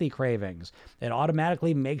healthy cravings. It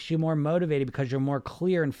automatically makes you more motivated because you're more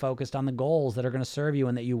clear and focused on the goals that are going to serve you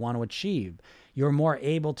and that you want to achieve. You're more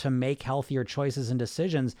able to make healthier choices and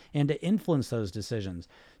decisions and to influence those decisions.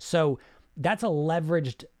 So that's a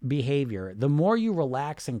leveraged behavior. The more you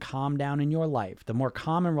relax and calm down in your life, the more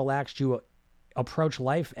calm and relaxed you approach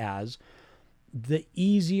life as, the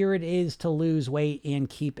easier it is to lose weight and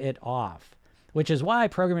keep it off. Which is why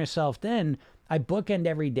Program Yourself Thin, I bookend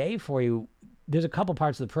every day for you. There's a couple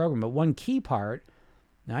parts of the program, but one key part,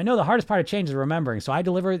 now I know the hardest part of change is remembering, so I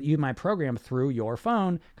deliver you my program through your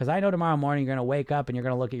phone because I know tomorrow morning you're going to wake up and you're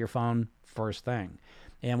going to look at your phone first thing.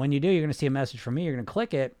 And when you do, you're going to see a message from me. You're going to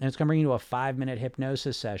click it, and it's going to bring you to a 5-minute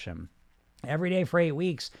hypnosis session. Every day for 8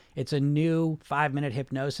 weeks, it's a new 5-minute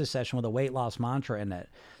hypnosis session with a weight loss mantra in it.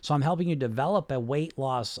 So I'm helping you develop a weight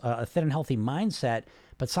loss, a thin and healthy mindset,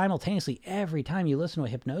 but simultaneously, every time you listen to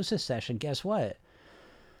a hypnosis session, guess what?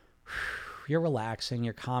 You're relaxing,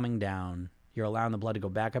 you're calming down, you're allowing the blood to go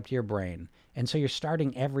back up to your brain. And so you're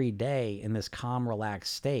starting every day in this calm,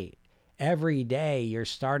 relaxed state. Every day, you're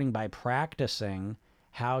starting by practicing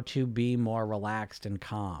how to be more relaxed and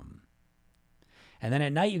calm. And then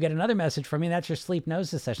at night, you get another message from me. That's your sleep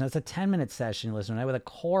hypnosis session. That's a 10-minute session you listen to with a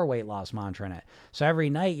core weight loss mantra in it. So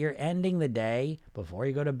every night, you're ending the day before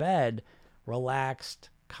you go to bed, relaxed,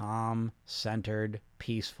 calm, centered,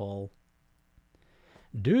 peaceful.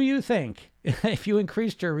 Do you think if you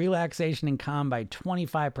increased your relaxation and calm by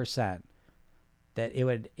 25%, that it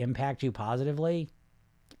would impact you positively?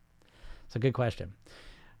 It's a good question.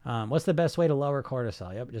 What's the best way to lower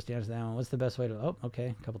cortisol? Yep, just answer that one. What's the best way to... Oh,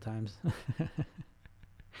 okay, a couple times.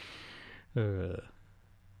 Let's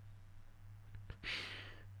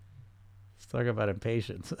talk about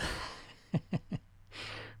impatience.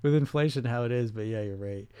 With inflation, how it is, but yeah, you're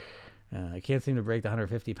right. I can't seem to break the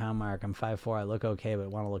 150-pound mark. I'm 5'4". I look okay, but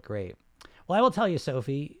want to look great. Well, I will tell you,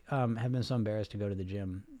 Sophie, have been so embarrassed to go to the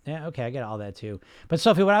gym. Yeah, okay, I get all that too. But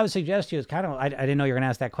Sophie, what I would suggest to you is kind of, I didn't know you were going to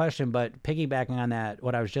ask that question, but piggybacking on that,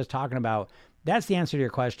 what I was just talking about, that's the answer to your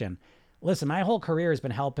question. Listen, my whole career has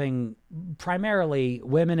been helping primarily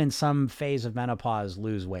women in some phase of menopause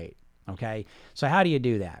lose weight. Okay. So how do you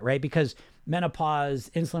do that? Right? Because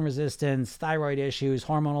menopause, insulin resistance, thyroid issues,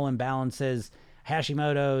 hormonal imbalances,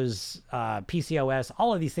 Hashimoto's, PCOS,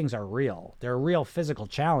 all of these things are real. They're real physical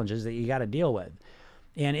challenges that you got to deal with.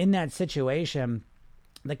 And in that situation,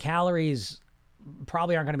 the calories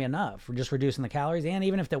probably aren't going to be enough for just reducing the calories. And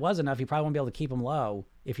even if there was enough, you probably won't be able to keep them low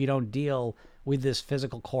if you don't deal with this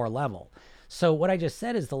physical core level. So what I just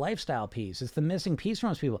said is the lifestyle piece. It's the missing piece for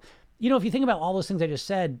most people. You know, if you think about all those things I just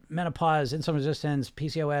said, menopause, insulin resistance,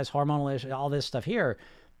 PCOS, hormonal issues, all this stuff here,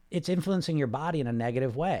 it's influencing your body in a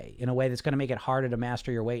negative way, in a way that's going to make it harder to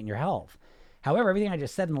master your weight and your health. However, everything I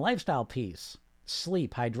just said in the lifestyle piece,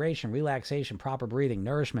 sleep, hydration, relaxation, proper breathing,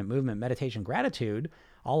 nourishment, movement, meditation, gratitude,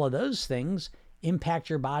 all of those things impact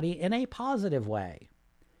your body in a positive way.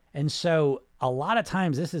 And so a lot of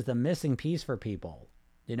times this is the missing piece for people.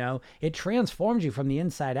 It transforms you from the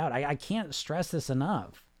inside out. I can't stress this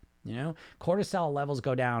enough. Cortisol levels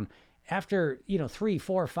go down after, 3,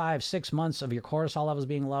 4, 5, 6 months of your cortisol levels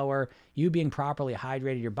being lower, you being properly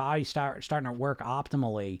hydrated, your body starting to work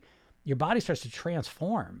optimally. Your body starts to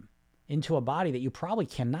transform into a body that you probably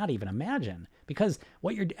cannot even imagine, because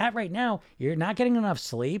what you're at right now, you're not getting enough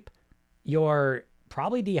sleep. You're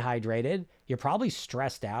probably dehydrated. You're probably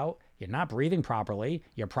stressed out. You're not breathing properly.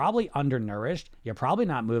 You're probably undernourished. You're probably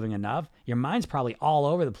not moving enough. Your mind's probably all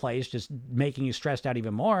over the place, just making you stressed out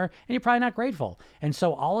even more. And you're probably not grateful. And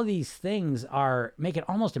so all of these things make it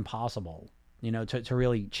almost impossible, to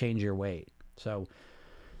really change your weight. So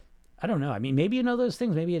I don't know. I mean, maybe you know those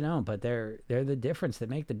things, maybe you don't, but they're the difference that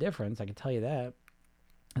make the difference. I can tell you that.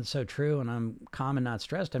 It's so true. And I'm calm and not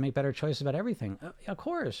stressed. I make better choices about everything. Of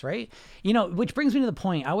course, right? Which brings me to the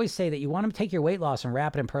point. I always say that you want to take your weight loss and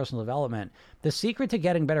wrap it in personal development. The secret to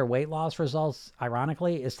getting better weight loss results,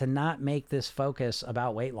 ironically, is to not make this focus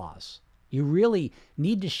about weight loss. You really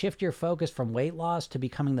need to shift your focus from weight loss to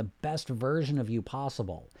becoming the best version of you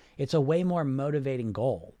possible. It's a way more motivating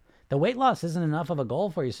goal. The weight loss isn't enough of a goal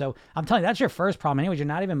for you. So I'm telling you, that's your first problem. Anyways, you're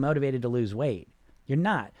not even motivated to lose weight. You're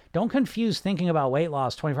not. Don't confuse thinking about weight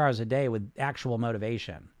loss 24 hours a day with actual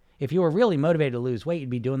motivation. If you were really motivated to lose weight, you'd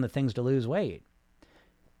be doing the things to lose weight.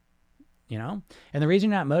 And the reason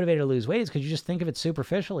you're not motivated to lose weight is because you just think of it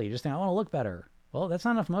superficially. You just think, I want to look better. Well, that's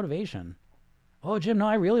not enough motivation. Oh, Jim, no,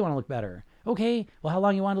 I really want to look better. Okay, well, how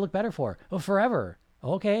long you want to look better for? Oh, forever.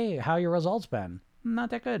 Okay, how your results been?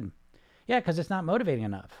 Not that good. Yeah, because it's not motivating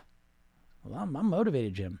enough. Well, I'm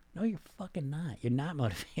motivated, Jim. No, you're fucking not. You're not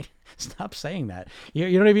motivated. Stop saying that. You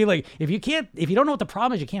know what I mean? Like, if you don't know what the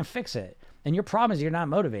problem is, you can't fix it. And your problem is you're not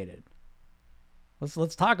motivated.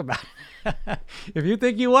 Let's talk about it. If you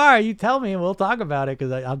think you are, you tell me and we'll talk about it,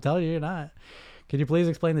 because I'm telling you, you're not. Can you please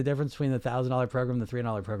explain the difference between the $1,000 program and the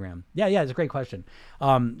 $300 program? Yeah, it's a great question.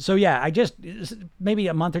 So yeah, I just, maybe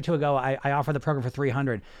a month or two ago, I offered the program for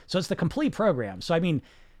 $300. So it's the complete program. So I mean,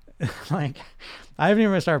 like, I haven't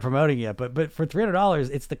even started promoting yet, but for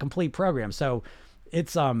 $300, it's the complete program. So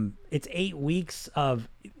it's 8 weeks of,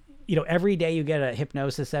 every day you get a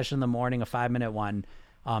hypnosis session in the morning, a 5-minute one.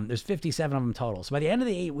 There's 57 of them total. So by the end of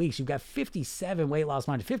the 8 weeks, you've got 57 weight loss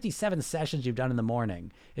modules, 57 sessions you've done in the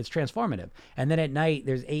morning. It's transformative. And then at night,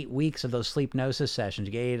 there's 8 weeks of those sleep gnosis sessions.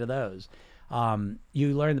 You get 8 of those.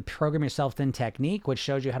 You learn the program yourself then technique, which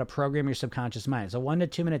shows you how to program your subconscious mind. It's a 1 to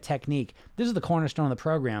 2 minute technique. This is the cornerstone of the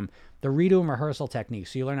program, the redo and rehearsal technique.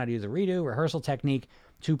 So you learn how to use the redo, rehearsal technique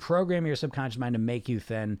to program your subconscious mind to make you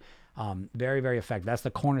thin. Very, very effective. That's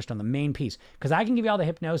the cornerstone, the main piece. Because I can give you all the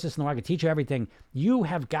hypnosis in the world, I can teach you everything. You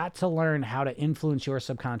have got to learn how to influence your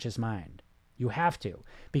subconscious mind. You have to,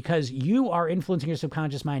 because you are influencing your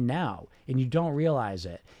subconscious mind now, and you don't realize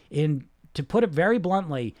it. To put it very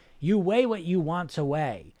bluntly, you weigh what you want to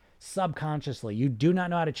weigh subconsciously. You do not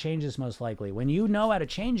know how to change this, most likely. When you know how to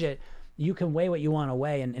change it, you can weigh what you want to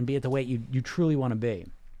weigh and be at the weight you truly want to be.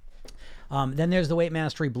 Then there's the Weight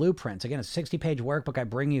Mastery Blueprints. Again, it's a 60-page workbook I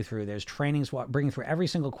bring you through. There's trainings bringing through every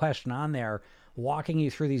single question on there, walking you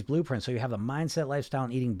through these blueprints. So you have the mindset, lifestyle,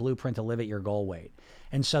 and eating blueprint to live at your goal weight.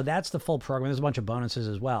 And so that's the full program. There's a bunch of bonuses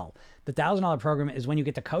as well. The $1,000 program is when you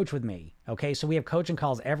get to coach with me. Okay, so we have coaching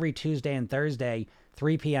calls every Tuesday and Thursday,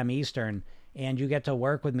 3 p.m. Eastern, and you get to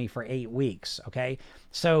work with me for 8 weeks. Okay,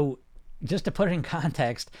 so just to put it in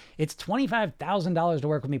context, it's $25,000 to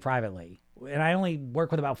work with me privately. And I only work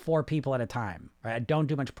with about 4 people at a time, right? I don't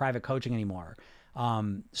do much private coaching anymore.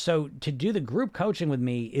 So to do the group coaching with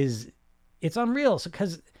me it's unreal. So,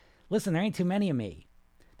 because listen, there ain't too many of me.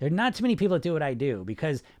 There are not too many people that do what I do,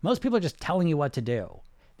 because most people are just telling you what to do.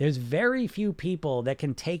 There's very few people that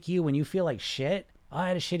can take you when you feel like shit. Oh, I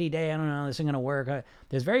had a shitty day. I don't know. This isn't going to work.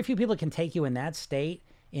 There's very few people that can take you in that state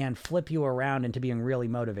and flip you around into being really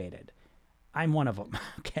motivated. I'm one of them,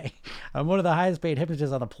 okay? I'm one of the highest paid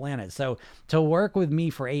hypnotists on the planet. So to work with me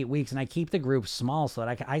for 8 weeks, and I keep the group small so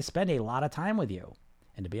that I spend a lot of time with you.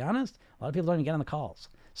 And to be honest, a lot of people don't even get on the calls.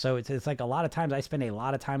 So it's like a lot of times I spend a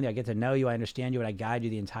lot of time with you. I get to know you, I understand you, and I guide you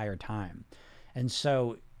the entire time. And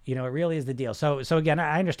so, it really is the deal. So again,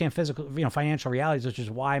 I understand physical, financial realities, which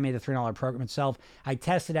is why I made the $300 program itself. I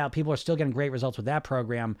tested out. People are still getting great results with that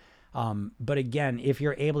program. But again, if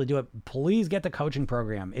you're able to do it, please get the coaching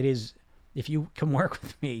program. It is... If you can work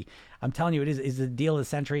with me, I'm telling you, it is the deal of the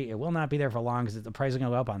century. It will not be there for long because the price is going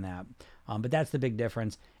to go up on that. But that's the big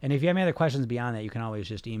difference. And if you have any other questions beyond that, you can always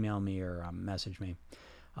just email me or message me.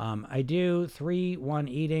 I do 3-1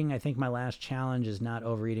 eating. I think my last challenge is not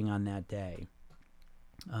overeating on that day.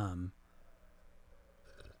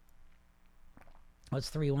 What's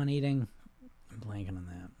 3-1 eating? I'm blanking on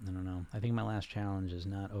that. I don't know. I think my last challenge is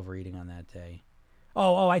not overeating on that day.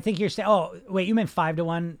 I think you're saying. Oh, wait, you meant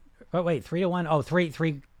 5-1? Oh, wait, 3-1. Oh, three.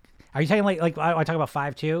 Are you talking like I talk about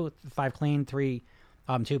 5-2, 5 clean, 3,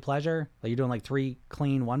 2 pleasure? Like you're doing like 3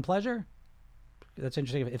 clean, 1 pleasure? That's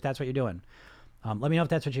interesting if that's what you're doing. Let me know if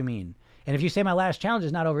that's what you mean. And if you say my last challenge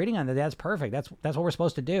is not overeating on that, that's perfect. That's what we're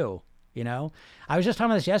supposed to do. You know, I was just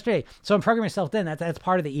talking about this yesterday. So I'm programming myself in. That's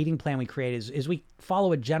part of the eating plan we create is we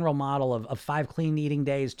follow a general model of 5 clean eating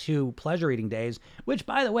days, 2 pleasure eating days, which,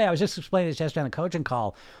 by the way, I was just explaining this yesterday on the coaching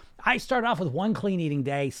call. I started off with 1 clean eating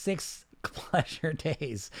day, 6 pleasure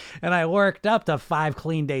days, and I worked up to 5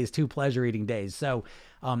 clean days, 2 pleasure eating days. So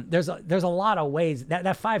there's a lot of ways that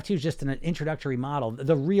 5-2 is just an introductory model.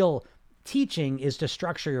 The real teaching is to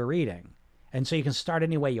structure your eating. And so you can start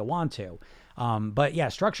any way you want to. But yeah,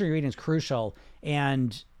 structure your eating is crucial.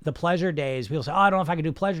 And the pleasure days, people say, oh, I don't know if I can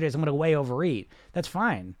do pleasure days. I'm going to way overeat. That's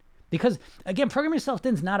fine. Because again, programming yourself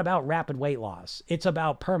in is not about rapid weight loss. It's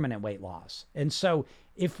about permanent weight loss. And so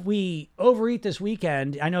if we overeat this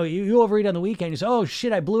weekend, I know you overeat on the weekend, you say, oh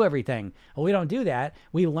shit, I blew everything. Well, we don't do that.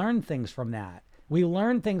 We learn things from that. We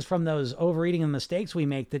learn things from those overeating and mistakes we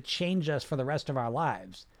make that change us for the rest of our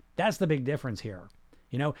lives. That's the big difference here.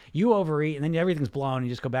 You know, you overeat and then everything's blown and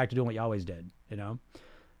you just go back to doing what you always did, you know?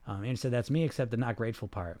 And said, that's me, except the not grateful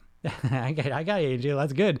part. I got you, Angel.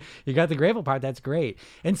 That's good. You got the grateful part. That's great.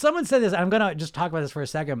 And someone said this, I'm going to just talk about this for a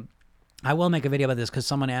second. I will make a video about this because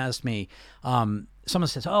someone asked me, someone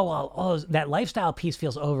says, that lifestyle piece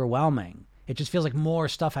feels overwhelming. It just feels like more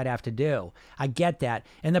stuff I'd have to do. I get that.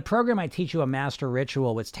 In the program, I teach you a master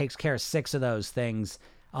ritual, which takes care of 6 of those things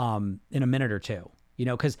in a minute or two. You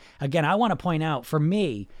know, because again, I want to point out for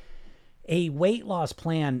me, a weight loss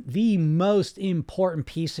plan, the most important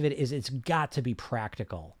piece of it is it's got to be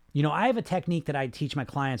practical. You know, I have a technique that I teach my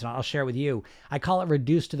clients and I'll share with you. I call it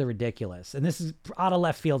reduce to the ridiculous. And this is out of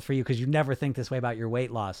left field for you because you never think this way about your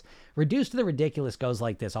weight loss. Reduce to the ridiculous goes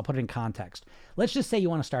like this. I'll put it in context. Let's just say you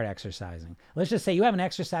want to start exercising. Let's just say you haven't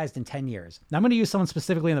exercised in 10 years. Now I'm going to use someone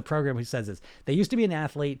specifically in the program who says this. They used to be an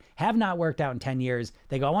athlete, have not worked out in 10 years.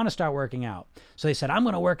 They go, I want to start working out. So they said, I'm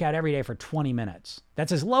going to work out every day for 20 minutes.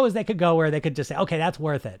 That's as low as they could go where they could just say, okay, that's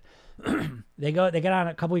worth it. They get on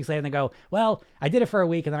a couple weeks later and they go, well, I did it for a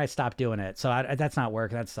week and then I stopped doing it. So that's not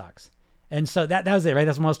working. That sucks. And so that was it, right?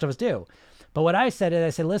 That's what most of us do. But what I said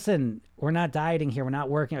is, listen, we're not dieting here. We're not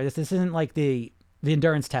working. This isn't like the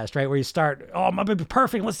endurance test, right? Where you start, I'm going to be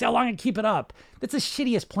perfect. Let's see how long I can keep it up. That's the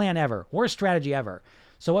shittiest plan ever. Worst strategy ever.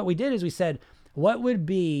 So what we did is we said, what would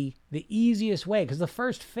be the easiest way? Because the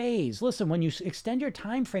first phase, listen, when you extend your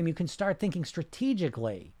time frame, you can start thinking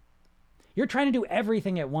strategically. You're trying to do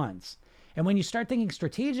everything at once. And when you start thinking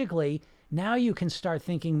strategically, now you can start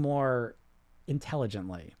thinking more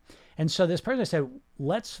intelligently. And so this person said,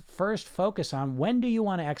 let's first focus on when do you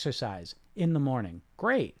want to exercise? In the morning.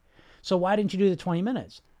 Great. So why didn't you do the 20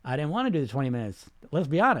 minutes? I didn't want to do the 20 minutes. Let's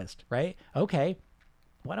be honest, right? Okay.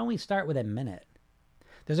 Why don't we start with a minute?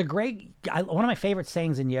 There's one of my favorite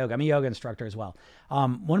sayings in yoga. I'm a yoga instructor as well.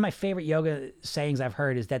 One of my favorite yoga sayings I've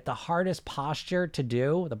heard is that the hardest posture to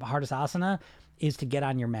do, the hardest asana, is to get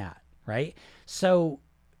on your mat, right? So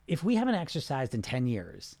if we haven't exercised in 10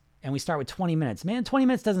 years and we start with 20 minutes, man, 20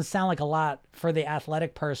 minutes doesn't sound like a lot for the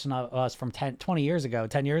athletic person of us from 10 years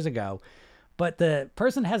ago. But the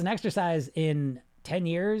person that hasn't exercised in 10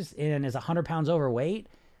 years and is 100 pounds overweight,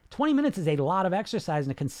 20 minutes is a lot of exercise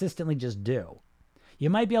to consistently just do. You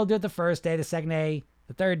might be able to do it the first day, the second day,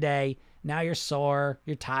 the third day. Now you're sore,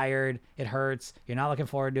 you're tired, it hurts, you're not looking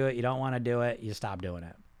forward to it, you don't want to do it, you stop doing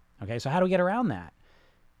it. Okay, so how do we get around that?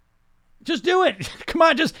 Just do it. Come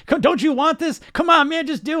on, don't you want this? Come on, man,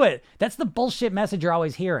 just do it. That's the bullshit message you're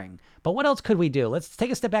always hearing. But what else could we do? Let's take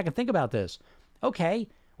a step back and think about this. Okay,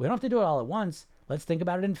 we don't have to do it all at once. Let's think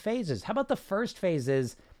about it in phases. How about the first phase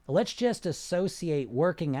is, let's just associate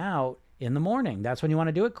working out in the morning. That's when you want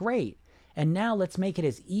to do it? Great. And now let's make it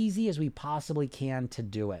as easy as we possibly can to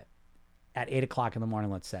do it at 8 o'clock in the morning,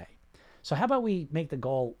 let's say. So how about we make the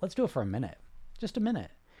goal, let's do it for a minute, just a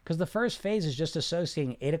minute. Because the first phase is just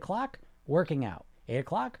associating 8 o'clock, working out, 8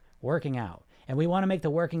 o'clock, working out. And we want to make the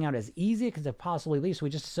working out as easy as it possibly be. So we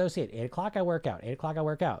just associate 8 o'clock, I work out, 8 o'clock, I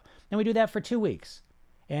work out. And we do that for 2 weeks.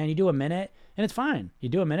 And you do a minute and it's fine. You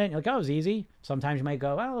do a minute and you're like, oh, it was easy. Sometimes you might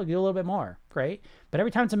go, well, I'll do a little bit more. Great. But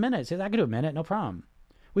every time it's a minute, it says, I can do a minute, no problem.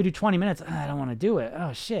 We do 20 minutes. I don't want to do it.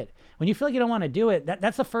 Oh, shit. When you feel like you don't want to do it,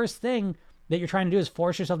 that's the first thing that you're trying to do is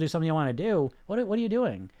force yourself to do something you want to do. What are you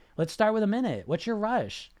doing? Let's start with a minute. What's your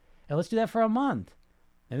rush? And let's do that for a month.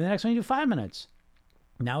 And the next one you do 5 minutes.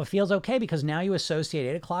 Now it feels okay because now you associate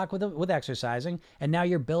 8 o'clock with exercising, and now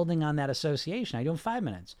you're building on that association. I do 5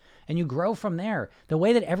 minutes, and you grow from there. The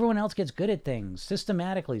way that everyone else gets good at things,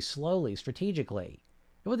 systematically, slowly, strategically.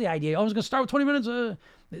 With the idea, I was going to start with 20 minutes.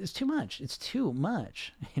 It's too much. It's too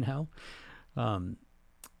much.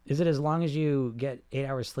 Is it as long as you get 8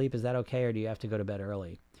 hours sleep? Is that okay, or do you have to go to bed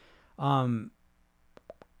early?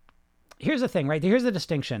 Here's the thing, right? Here's the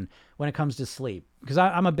distinction when it comes to sleep, because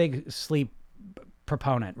I'm a big sleep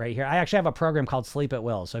proponent right here. I actually have a program called Sleep at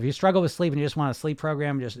Will. So if you struggle with sleep and you just want a sleep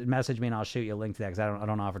program, just message me and I'll shoot you a link to that, because I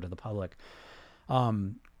don't offer it to the public.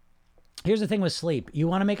 Here's the thing with sleep. You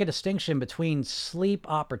want to make a distinction between sleep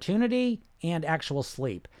opportunity and actual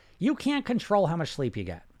sleep. You can't control how much sleep you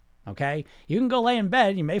get. Okay. You can go lay in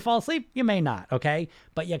bed. You may fall asleep. You may not. Okay.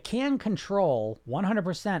 But you can control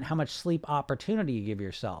 100% how much sleep opportunity you give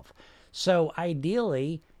yourself. So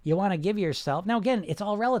ideally, you want to give yourself, now again, it's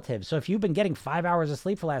all relative. So if you've been getting 5 hours of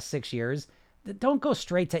sleep for the last 6 years, don't go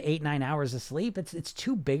straight to 8-9 hours of sleep. It's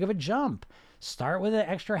too big of a jump. Start with an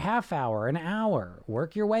extra half hour, an hour,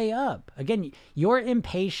 work your way up. Again, your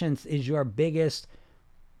impatience is your biggest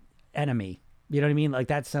enemy. You know what I mean? Like,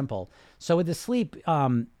 that's simple. So with the sleep,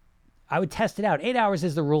 I would test it out. 8 hours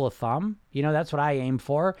is the rule of thumb. That's what I aim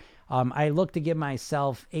for. I look to give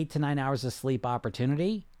myself 8 to 9 hours of sleep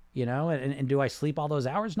opportunity. And do I sleep all those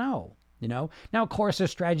hours? No. Now, of course,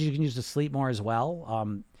 there's strategies you can use to sleep more as well.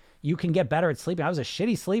 You can get better at sleeping. I was a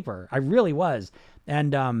shitty sleeper. I really was.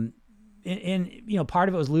 And, part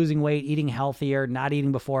of it was losing weight, eating healthier, not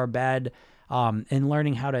eating before bed, and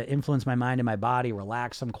learning how to influence my mind and my body,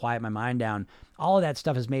 relax them, quiet my mind down. All of that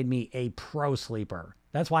stuff has made me a pro sleeper.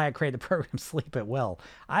 That's why I created the program Sleep at Will.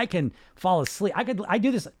 I can fall asleep. I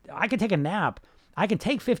do this. I could take a nap. I can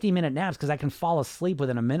take 15-minute naps because I can fall asleep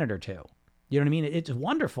within a minute or two. You know what I mean? It's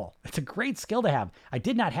wonderful. It's a great skill to have. I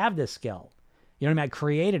did not have this skill. You know what I mean? I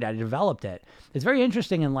created it. I developed it. It's very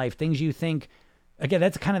interesting in life. Things you think, again,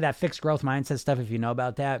 that's kind of that fixed growth mindset stuff, if you know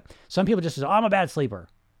about that. Some people just say, oh, I'm a bad sleeper.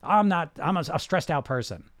 I'm a stressed out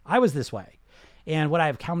person. I was this way. And what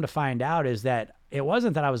I've come to find out is that it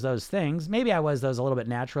wasn't that I was those things. Maybe I was those a little bit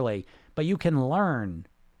naturally, but you can learn,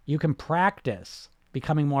 you can practice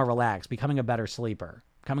becoming more relaxed, becoming a better sleeper,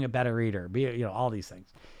 becoming a better eater, all these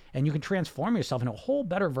things. And you can transform yourself into a whole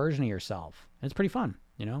better version of yourself. And it's pretty fun,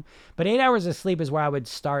 But 8 hours of sleep is where I would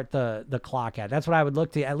start the clock at. That's what I would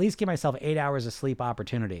look to at least give myself 8 hours of sleep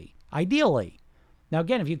opportunity, ideally. Now,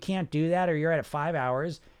 again, if you can't do that or you're at 5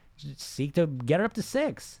 hours, seek to get it up to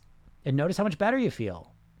 6 and notice how much better you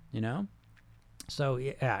feel, So,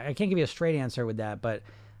 yeah, I can't give you a straight answer with that, but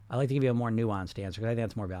I like to give you a more nuanced answer because I think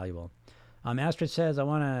that's more valuable. Astrid says, I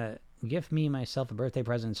want to gift myself a birthday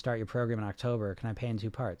present and start your program in October. Can I pay in 2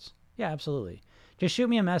 parts? Yeah, absolutely. Just shoot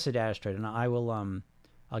me a message, Astrid, and I will,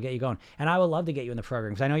 I'll get you going. And I would love to get you in the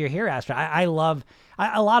program because I know you're here, Astrid. I love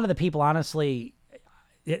a lot of the people, honestly.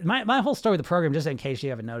 My whole story with the program, just in case you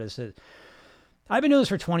haven't noticed it, I've been doing this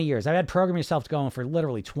for 20 years. I've had Program Yourself going for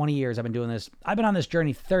literally 20 years. I've been doing this. I've been on this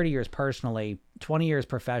journey 30 years personally, 20 years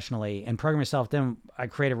professionally, and Program Yourself, then I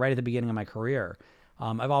created right at the beginning of my career.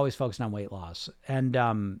 I've always focused on weight loss. And,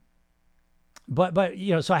 but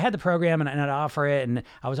so I had the program and I'd offer it and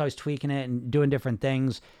I was always tweaking it and doing different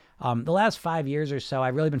things. The last 5 years or so,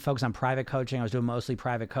 I've really been focused on private coaching. I was doing mostly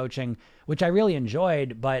private coaching, which I really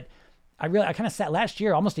enjoyed, but I kind of sat last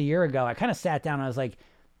year, almost a year ago, I kind of sat down and I was like,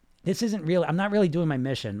 this isn't real. I'm not really doing my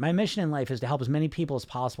mission. My mission in life is to help as many people as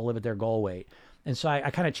possible live at their goal weight. And so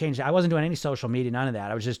I kind of changed it. I wasn't doing any social media, none of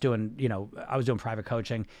that. I was just doing, I was doing private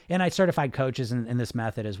coaching, and I certified coaches in this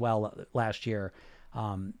method as well last year.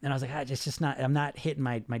 And I was like, it's just not, I'm not hitting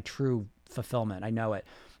my true fulfillment. I know it.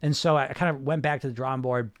 And so I kind of went back to the drawing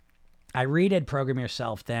board. I redid Program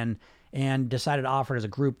Yourself then and decided to offer it as a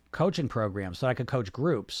group coaching program so I could coach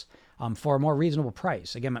groups for a more reasonable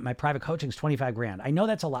price. Again, my private coaching is $25,000. I know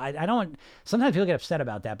that's a lot. Sometimes people get upset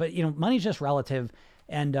about that, but money's just relative.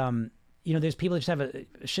 And, there's people that just have a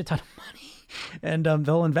shit ton of money and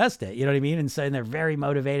they'll invest it, you know what I mean? And so they're very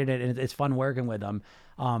motivated and it's fun working with them.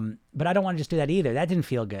 But I don't want to just do that either. That didn't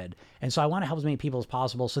feel good. And so I want to help as many people as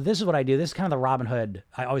possible. So this is what I do. This is kind of the Robin Hood.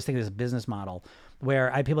 I always think of this business model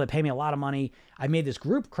where I have people that pay me a lot of money. I made this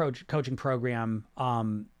group coaching program.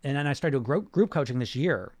 And then I started doing group coaching this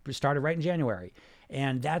year. We started right in January.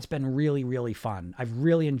 And that's been really, really fun. I've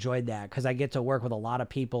really enjoyed that because I get to work with a lot of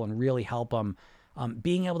people and really help them.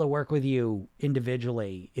 Being able to work with you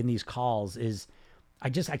individually in these calls is, I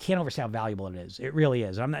can't overstate how valuable it is. It really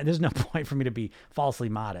is. There's no point for me to be falsely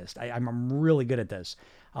modest. I'm really good at this.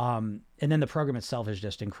 And then the program itself is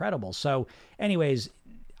just incredible. So anyways,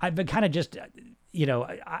 I've been kind of just,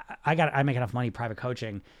 I make enough money private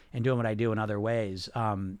coaching and doing what I do in other ways.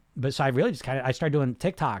 But so I really just I started doing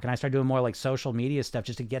TikTok, and I started doing more like social media stuff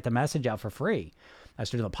just to get the message out for free. I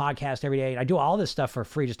started doing a podcast every day. I do all this stuff for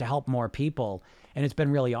free just to help more people. And it's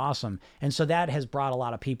been really awesome. And so that has brought a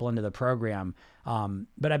lot of people into the program.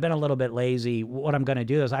 But I've been a little bit lazy. What I'm going to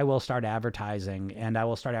do is I will start advertising, and I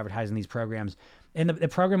will start advertising these programs. And the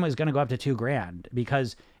program is going to go up to $2,000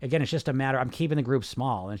 because, again, it's just a matter, I'm keeping the group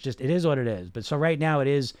small. And it is what it is. But so right now it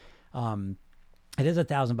is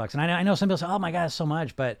 $1,000. And I know some people say, oh my God, it's so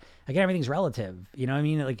much. But again, everything's relative. You know what I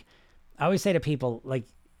mean? Like, I always say to people, like,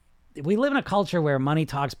 we live in a culture where money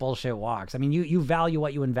talks, bullshit walks. I mean, you value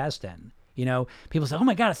what you invest in. You know, people say, oh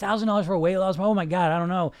my God, $1,000 for a weight loss. Oh my God, I don't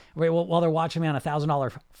know. While they're watching me on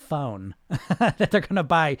 $1,000 phone that they're going to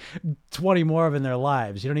buy 20 more of in their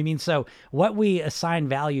lives. You know what I mean? So what we assign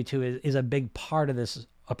value to is a big part of this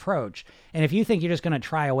approach. And if you think you're just going to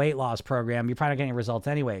try a weight loss program, you're probably not getting results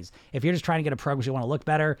anyways. If you're just trying to get a program because you want to look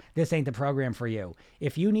better, this ain't the program for you.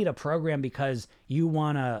 If you need a program because you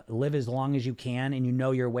want to live as long as you can and you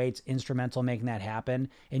know your weight's instrumental in making that happen,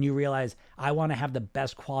 and you realize, I want to have the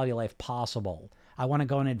best quality of life possible. I want to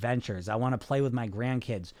go on adventures. I want to play with my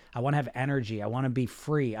grandkids. I want to have energy. I want to be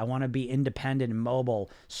free. I want to be independent and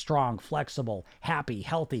mobile, strong, flexible, happy,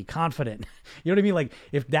 healthy, confident. You know what I mean? Like,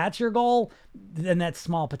 if that's your goal, then that's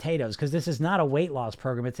small potatoes, because this is not a weight loss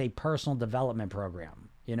program. It's a personal development program,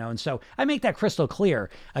 you know? And so I make that crystal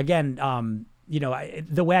clear. Again,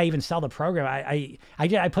 the way I even sell the program,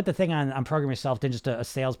 I put the thing on Program Yourself, then just a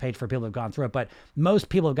sales page for people who've gone through it. But most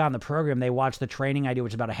people have gotten the program. They watch the training I do,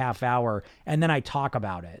 which is about a half hour, and then I talk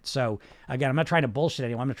about it. So again, I'm not trying to bullshit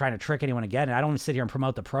anyone. I'm not trying to trick anyone again. I don't sit here and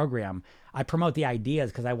promote the program. I promote the ideas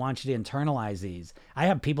because I want you to internalize these. I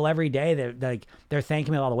have people every day that they're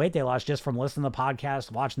thanking me for all the weight they lost just from listening to the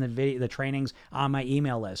podcast, watching the trainings on my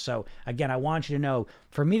email list. So again, I want you to know,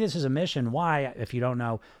 for me, this is a mission. Why? If you don't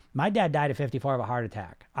know, my dad died at 54 of a heart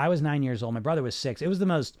attack. I was 9 years old. My brother was 6. It was the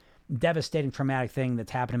most devastating, traumatic thing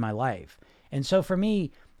that's happened in my life. And so for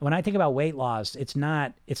me, when I think about weight loss, it's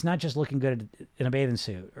not just looking good in a bathing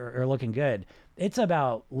suit or looking good. It's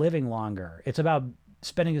about living longer. It's about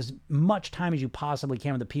spending as much time as you possibly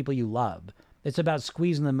can with the people you love. It's about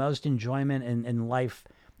squeezing the most enjoyment and life,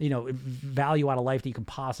 value out of life that you can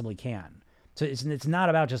possibly can. So it's not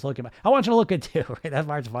about just looking. I want you to look good too, right? That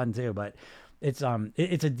part's fun too, but it's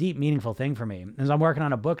a deep, meaningful thing for me. As I'm working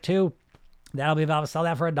on a book too, that'll be about to sell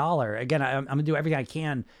that for $1. Again, I'm gonna do everything I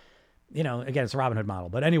can. Again, it's a Robin Hood model.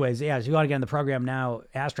 But anyways, yeah, if you want to get in the program now,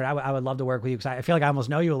 Astrid, I would love to work with you because I feel like I almost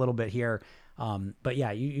know you a little bit here. But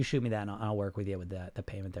yeah, you shoot me that and I'll work with you with the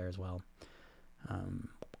payment there as well.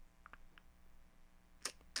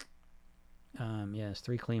 Yes,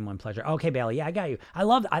 3 clean, 1 pleasure. Okay, Bailey. Yeah, I got you.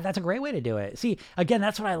 That's a great way to do it. See, again,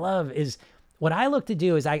 that's what I love is what I look to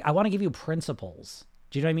do is I want to give you principles.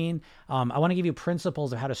 Do you know what I mean? I want to give you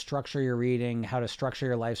principles of how to structure your reading, how to structure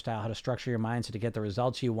your lifestyle, how to structure your mindset to get the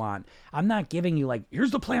results you want. I'm not giving you like,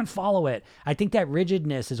 here's the plan, follow it. I think that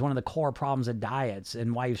rigidness is one of the core problems of diets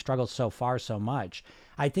and why you've struggled so far so much.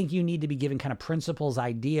 I think you need to be given kind of principles,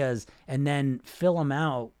 ideas, and then fill them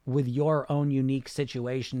out with your own unique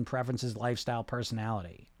situation, preferences, lifestyle,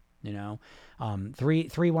 personality.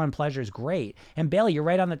 3-1 pleasure is great. And Bailey, you're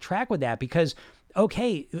right on the track with that because,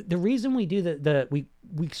 okay, the reason we do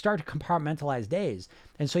we start to compartmentalize days.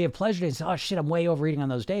 And so you have pleasure days. Oh shit, I'm way overeating on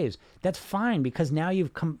those days. That's fine because now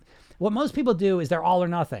what most people do is they're all or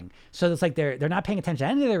nothing. So it's like they're not paying attention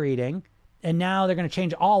to any of their eating, and now they're going to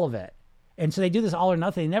change all of it. And so they do this all or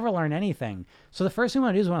nothing. They never learn anything. So the first thing we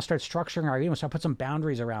want to do is we want to start structuring our eating. We start to put some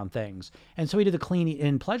boundaries around things. And so we do the clean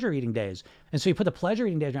and pleasure eating days. And so you put the pleasure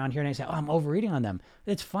eating days around here and I say, oh, I'm overeating on them.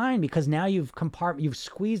 It's fine because now you've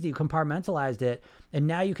squeezed it, you've compartmentalized it. And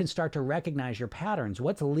now you can start to recognize your patterns.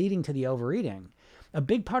 What's leading to the overeating? A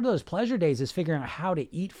big part of those pleasure days is figuring out how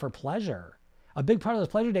to eat for pleasure. A big part of those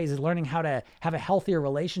pleasure days is learning how to have a healthier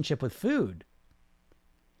relationship with food.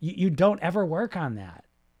 You don't ever work on that.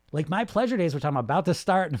 Like my pleasure days, which I'm about to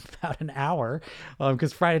start in about an hour,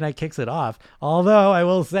 because Friday night kicks it off. Although I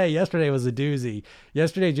will say yesterday was a doozy.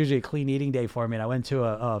 Yesterday's usually a clean eating day for me. And I went to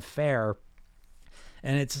a fair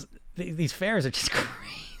and these fairs are just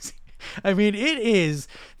crazy. I mean,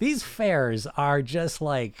 these fairs are just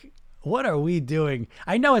like, what are we doing?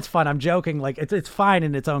 I know it's fun. I'm joking. Like it's fine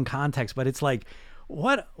in its own context, but it's like,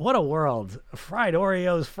 what a world. Fried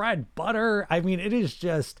Oreos, fried butter. I mean, it is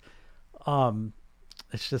just,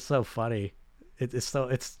 it's just so funny. It's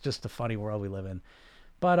just a funny world we live in.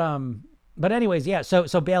 But But anyways, yeah.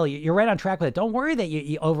 So Bailey, you're right on track with it. Don't worry that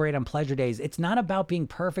you overate on pleasure days. It's not about being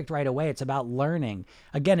perfect right away. It's about learning.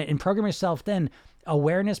 Again, in Program Yourself Thin,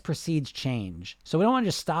 awareness precedes change. So we don't want to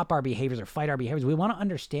just stop our behaviors or fight our behaviors. We want to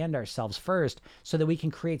understand ourselves first so that we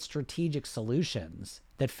can create strategic solutions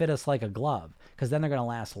that fit us like a glove, because then they're going to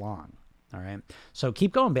last long. All right. So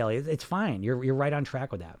keep going, Bailey. It's fine. You're right on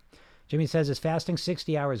track with that. Jimmy says, is fasting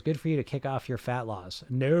 60 hours good for you to kick off your fat loss?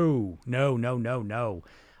 No.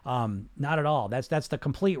 Not at all. That's the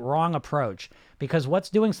complete wrong approach, because what's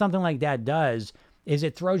doing something like that does is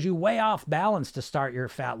it throws you way off balance to start your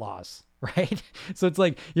fat loss, right? So it's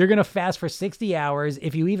like you're going to fast for 60 hours.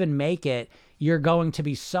 If you even make it, you're going to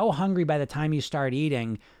be so hungry by the time you start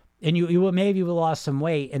eating, and you will maybe you lost some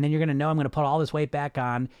weight, and then you're going to know I'm going to put all this weight back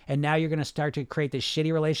on, and now you're going to start to create this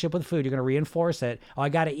shitty relationship with food. You're going to reinforce it. Oh, I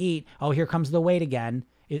got to eat. Oh, here comes the weight again.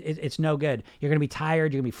 It's no good. You're going to be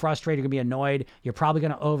tired. You're going to be frustrated. You're going to be annoyed. You're probably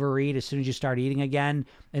going to overeat as soon as you start eating again.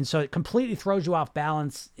 And so it completely throws you off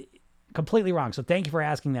balance, completely wrong. So thank you for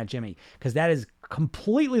asking that, Jimmy, because that is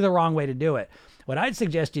completely the wrong way to do it. What I'd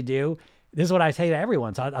suggest you do, this is what I say to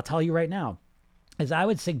everyone, so I'll tell you right now, is I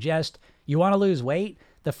would suggest you want to lose weight.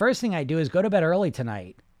 The first thing I do is go to bed early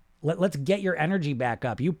tonight. Let's get your energy back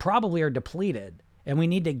up. You probably are depleted, and we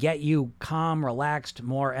need to get you calm, relaxed,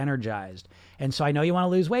 more energized. And so I know you want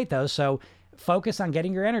to lose weight though. So focus on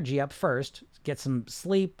getting your energy up first, get some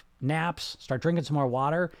sleep, naps, start drinking some more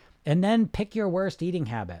water, and then pick your worst eating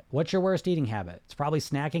habit. What's your worst eating habit? It's probably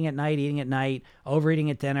snacking at night, eating at night,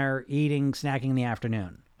 overeating at dinner, snacking in the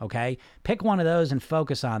afternoon. Okay. Pick one of those and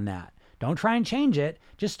focus on that. Don't try and change it.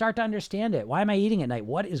 Just start to understand it. Why am I eating at night?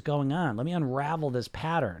 What is going on? Let me unravel this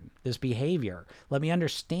pattern, this behavior. Let me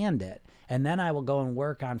understand it. And then I will go and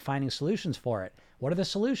work on finding solutions for it. What are the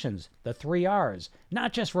solutions? The 3 R's,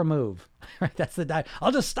 not just remove. Right? That's the diet.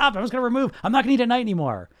 I'll just stop. I'm just going to remove. I'm not going to eat at night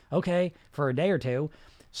anymore. Okay. For a day or two.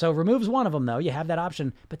 So remove's one of them though. You have that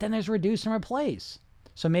option, but then there's reduce and replace.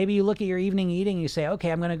 So maybe you look at your evening eating and you say,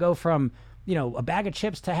 okay, I'm going to go from, a bag of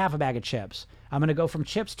chips to half a bag of chips. I'm going to go from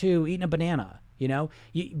chips to eating a banana. You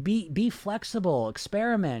be flexible,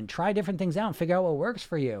 experiment, try different things out and figure out what works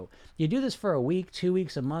for you. You do this for a week, 2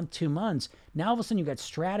 weeks, a month, 2 months. Now all of a sudden you got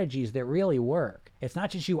strategies that really work. It's not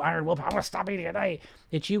just you iron willpower, I'm going to stop eating at night.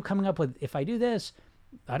 It's you coming up with, if I do this,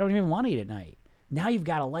 I don't even want to eat at night. Now you've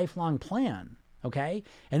got a lifelong plan. Okay.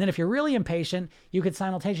 And then if you're really impatient, you could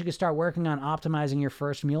simultaneously start working on optimizing your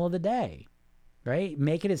first meal of the day, right?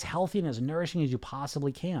 Make it as healthy and as nourishing as you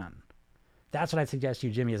possibly can. That's what I'd suggest to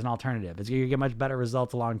you, Jimmy, as an alternative. It's going to get much better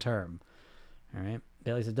results long term. All right.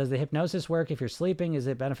 Bailey says, does the hypnosis work if you're sleeping? Is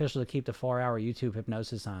it beneficial to keep the 4-hour YouTube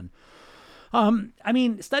hypnosis on?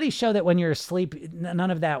 Studies show that when you're asleep, none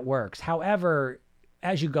of that works. However,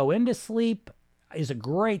 as you go into sleep, is a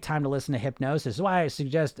great time to listen to hypnosis. That's why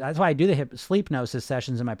I do the sleep hypnosis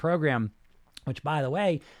sessions in my program, which, by the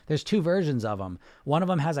way, there's 2 versions of them. One of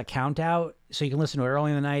them has a count out, so you can listen to it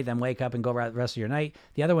early in the night, then wake up and go the rest of your night.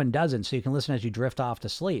 The other one doesn't, so you can listen as you drift off to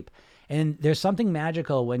sleep. And there's something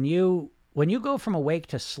magical when you go from awake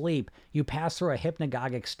to sleep, you pass through a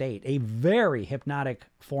hypnagogic state, a very hypnotic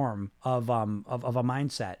form of a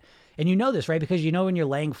mindset. And you know this, right? Because when you're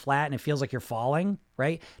laying flat and it feels like you're falling,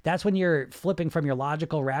 right? That's when you're flipping from your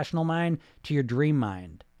logical, rational mind to your dream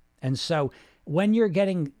mind. And so when you're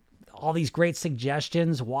getting all these great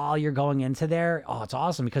suggestions while you're going into there, oh, it's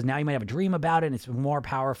awesome, because now you might have a dream about it and it's more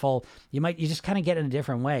powerful. You just kind of get in a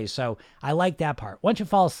different way. So I like that part. Once you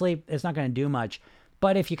fall asleep, it's not going to do much.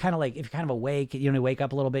 But if you're kind of awake, wake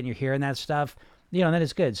up a little bit and you're hearing that stuff, then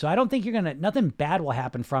it's good. So I don't think nothing bad will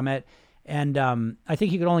happen from it. And I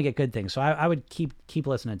think you could only get good things. So I would keep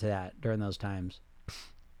listening to that during those times.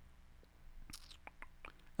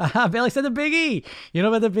 Bailey said the Big E. You know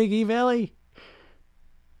about the Big E, Bailey?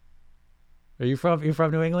 Are you from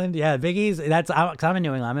New England? Yeah, Big E's. I'm in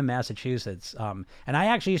New England. I'm in Massachusetts. And I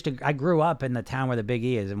actually I grew up in the town where the Big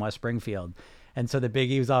E is in West Springfield. And so the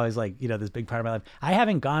Big E was always like, this big part of my life. I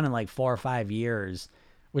haven't gone in like 4 or 5 years,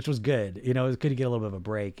 which was good. It was good to get a little bit of a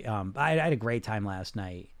break. I had a great time last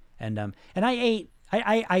night. And I ate,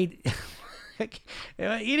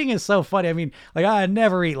 eating is so funny. I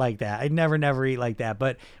never eat like that. I never eat like that.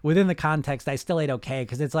 But within the context, I still ate okay.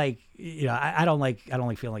 Cause it's like, I don't like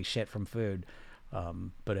feeling like shit from food.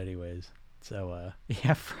 But anyways, so,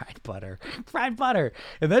 yeah, fried butter.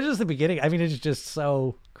 And that's just the beginning. It's just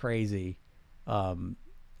so crazy.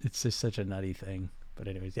 It's just such a nutty thing. But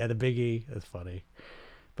anyways, yeah, the Big E, that's funny.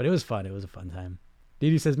 But it was fun. It was a fun time.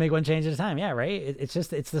 Didi says, make one change at a time. Yeah, right? It's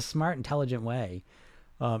the smart, intelligent way.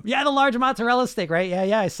 Yeah, the large mozzarella stick, right?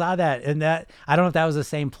 Yeah, I saw that. And that, I don't know if that was the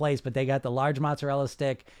same place, but they got the large mozzarella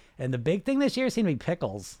stick. And the big thing this year seemed to be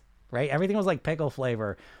pickles. right? Everything was like pickle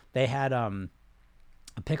flavor. They had a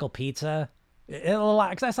pickle pizza.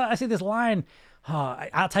 Because I see this line.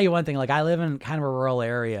 I'll tell you one thing. Like, I live in kind of a rural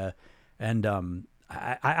area, and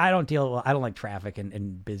I don't like traffic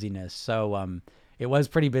and busyness. So it was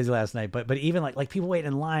pretty busy last night. But even like people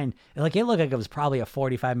waiting in line, and like it looked like it was probably a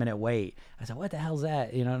 45-minute wait. I said, what the hell's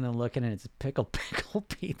that? You know, and I'm looking, and it's pickle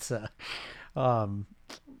pizza.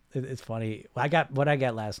 It's funny. I got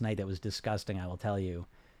last night that was disgusting. I will tell you.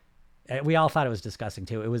 We all thought it was disgusting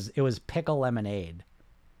too. It was pickle lemonade,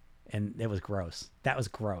 and it was gross. That was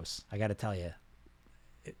gross. I got to tell you,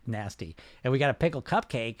 nasty. And we got a pickle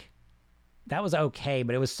cupcake. That was okay,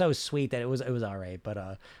 but it was so sweet that it was all right.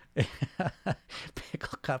 But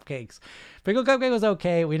pickle cupcake was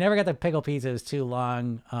okay. We never got the pickle pizza. It was too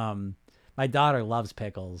long. My daughter loves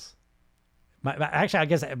pickles. Actually, I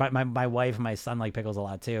guess my wife and my son like pickles a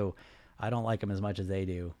lot too. I don't like them as much as they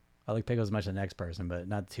do. I like pickles as much as the next person, but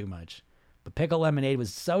not too much. But pickle lemonade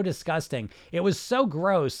was so disgusting. It was so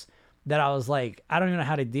gross that I was like, I don't even know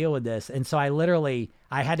how to deal with this. And so I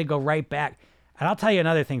had to go right back. And I'll tell you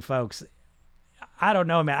another thing, folks. I don't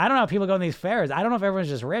know, man. I don't know how people go in these fairs. I don't know if everyone's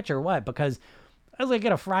just rich or what, because I was like,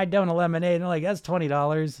 get a fried dough and a lemonade. And they're like, that's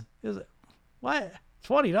 $20. What?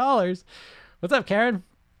 $20? What's up, Karen?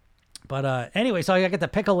 But anyway, so I get the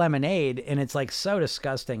pickle lemonade, and it's like so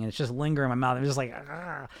disgusting, and it's just lingering in my mouth. I'm just like,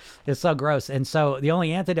 it's so gross. And so the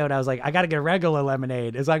only antidote, I was like, I got to get a regular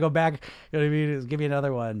lemonade. As I go back, you know what I mean? Just give me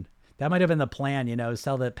another one. That might have been the plan,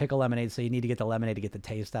 sell the pickle lemonade, so you need to get the lemonade to get the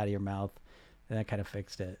taste out of your mouth. And that kind of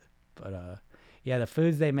fixed it. But yeah, the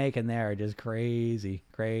foods they make in there are just crazy,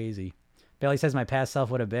 crazy. Bailey says my past self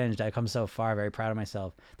would have binged. I come so far. Very proud of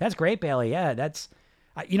myself. That's great, Bailey. Yeah, that's...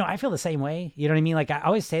 I feel the same way. You know what I mean? Like, I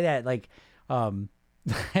always say that, like,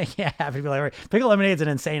 yeah, happy to be like, pickle lemonade's an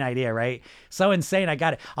insane idea, right? So insane, I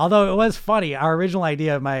got it. Although it was funny, our original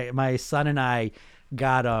idea, my son and I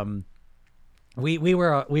got, we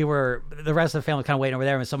were, the rest of the family was kind of waiting over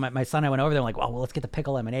there. And so my son and I went over there and like, well, let's get the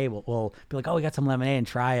pickle lemonade. We'll be like, oh, we got some lemonade and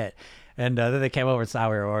try it. And then they came over and saw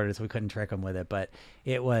we were ordered, so we couldn't trick them with it. But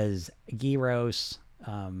it was gyros,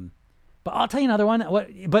 but I'll tell you another one.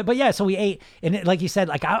 But yeah, so we ate, and like you said,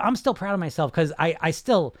 like I'm still proud of myself because I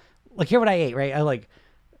still like, here what I ate, right? I like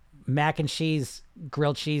mac and cheese,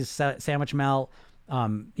 grilled cheese sandwich melt,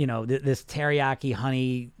 this teriyaki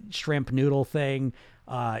honey shrimp noodle thing,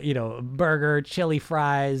 burger, chili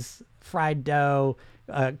fries, fried dough,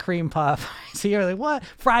 cream puff. So you're like, what?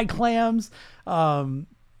 Fried clams, a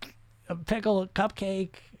pickle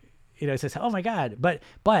cupcake. It says, oh my God, but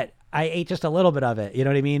I ate just a little bit of it. You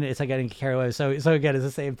know what I mean? It's like getting carried away. So again, it's the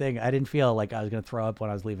same thing. I didn't feel like I was going to throw up when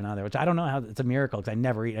I was leaving out there, which I don't know how. It's a miracle because I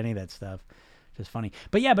never eat any of that stuff. Just funny.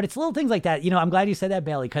 But yeah, but it's little things like that. I'm glad you said that,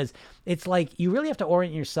 Bailey, because it's like you really have to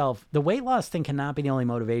orient yourself. The weight loss thing cannot be the only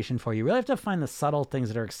motivation for you. You really have to find the subtle things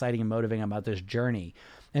that are exciting and motivating about this journey.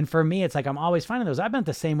 And for me, it's like I'm always finding those. I've been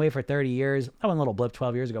the same way for 30 years. I went a little blip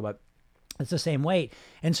 12 years ago, but it's the same weight.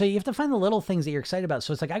 And so you have to find the little things that you're excited about.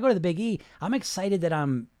 So it's like I go to the Big E. I'm excited that I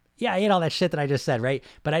ate all that shit that I just said, right?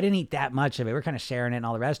 But I didn't eat that much of it. We're kind of sharing it and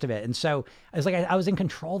all the rest of it. And so I was like, I was in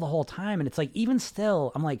control the whole time. And it's like, even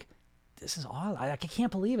still, I'm like, this is all, I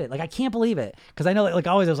can't believe it. Like, I can't believe it. Because I know, like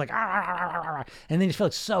always, I was like, and then you just feel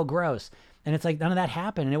like so gross. And it's like, none of that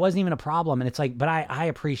happened. And it wasn't even a problem. And it's like, but I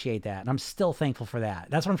appreciate that. And I'm still thankful for that.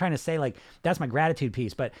 That's what I'm trying to say. Like, that's my gratitude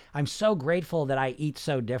piece. But I'm so grateful that I eat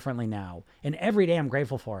so differently now. And every day I'm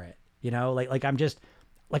grateful for it. Like I'm just...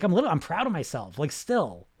 Like I'm proud of myself, like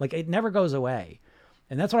still, like it never goes away.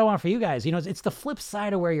 And that's what I want for you guys. It's the flip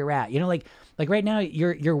side of where you're at, like right now,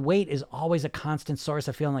 your weight is always a constant source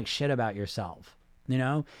of feeling like shit about yourself,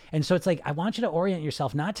 And so it's like, I want you to orient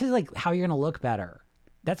yourself, not to like how you're going to look better.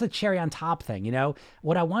 That's a cherry on top thing.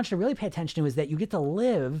 What I want you to really pay attention to is that you get to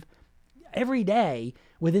live every day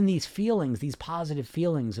within these feelings, these positive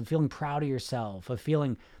feelings of feeling proud of yourself, of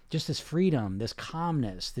feeling just this freedom, this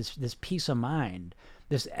calmness, this peace of mind,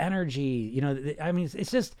 this energy, I mean,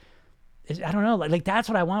 it's just, I don't know, like that's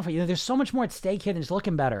what I want for you. There's so much more at stake here than just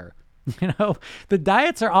looking better. The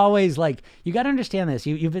diets are always like, you got to understand this.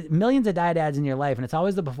 You've millions of diet ads in your life, and it's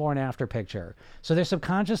always the before and after picture. So they're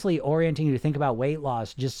subconsciously orienting you to think about weight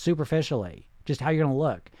loss just superficially, just how you're going to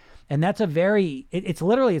look. And that's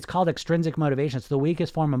it's called extrinsic motivation. It's the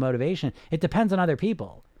weakest form of motivation. It depends on other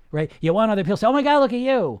people, right? You want other people to say, oh my God, look at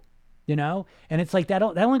you. And it's like that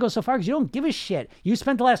only goes so far because you don't give a shit. You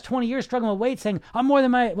spent the last 20 years struggling with weight, saying I'm more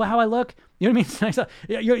than how I look. You know what I mean? So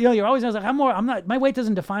you're always like, I'm not, my weight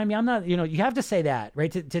doesn't define me. I'm not, you have to say that,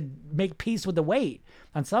 right? To make peace with the weight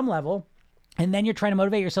on some level. And then you're trying to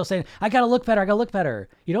motivate yourself saying, I got to look better.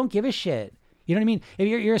 You don't give a shit. You know what I mean? If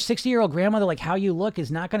you're a 60-year-old grandmother, like how you look is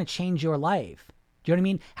not going to change your life. Do you know what I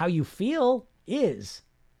mean? How you feel is.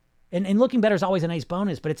 And looking better is always a nice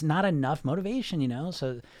bonus, but it's not enough motivation, you know?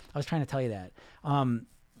 So I was trying to tell you that.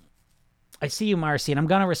 I see you, Marcy, and I'm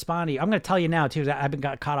going to respond to you. I'm going to tell you now, too, that I've been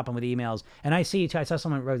got caught up on with emails. And I see you, too. I saw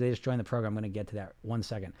someone wrote, they just joined the program. I'm going to get to that 1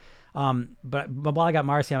 second. But while I got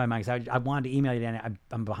Marcy on my mind, because I wanted to email you, Dan,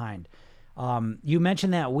 I'm behind. You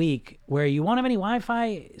mentioned that week where you won't have any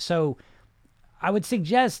Wi-Fi. So I would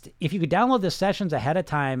suggest if you could download the sessions ahead of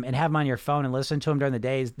time and have them on your phone and listen to them during the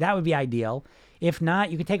days, that would be ideal. If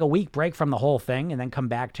not, you could take a week break from the whole thing and then come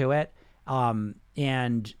back to it.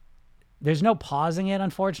 And there's no pausing it,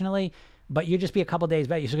 unfortunately, but you just be a couple days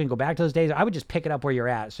back. You're still going to go back to those days. I would just pick it up where you're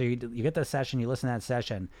at. So you get the session, you listen to that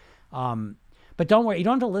session. But don't worry, you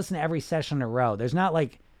don't have to listen to every session in a row. There's not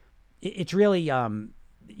like, it's really, you don't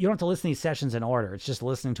have to listen to these sessions in order. It's just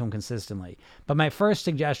listening to them consistently. But my first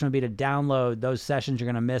suggestion would be to download those sessions you're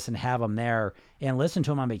going to miss and have them there and listen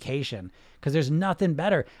to them on vacation, because there's nothing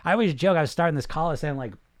better. I always joke, I was starting this call saying,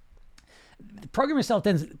 like, Program Yourself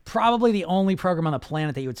Thin's probably the only program on the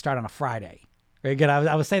planet that you would start on a Friday. Very good.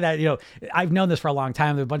 I would say that, you know, I've known this for a long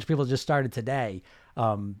time. A bunch of people just started today.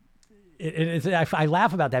 I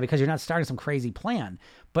laugh about that because you're not starting some crazy plan.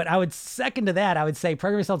 But I would second to that, I would say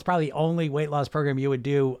Program Yourself is probably the only weight loss program you would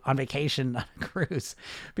do on vacation on a cruise,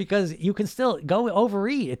 because you can still go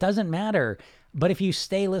overeat. It doesn't matter. But if you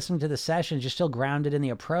stay listening to the sessions, you're still grounded in the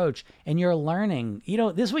approach and you're learning. You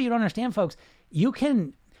know, this is what you don't understand, folks. You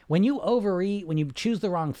can, when you overeat, when you choose the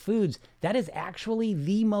wrong foods, that is actually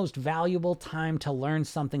the most valuable time to learn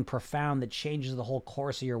something profound that changes the whole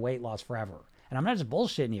course of your weight loss forever. And I'm not just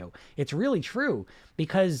bullshitting you. It's really true,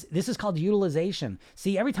 because this is called utilization.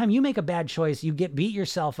 See, every time you make a bad choice, you beat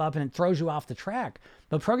yourself up and it throws you off the track.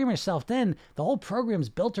 But Program Yourself Thin, the whole program's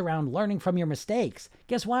built around learning from your mistakes.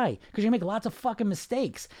 Guess why? Because you make lots of fucking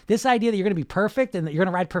mistakes. This idea that you're going to be perfect and that you're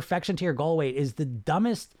going to ride perfection to your goal weight is the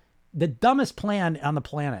dumbest plan on the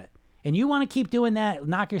planet. And you want to keep doing that,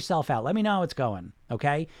 knock yourself out. Let me know how it's going,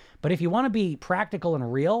 okay? But if you want to be practical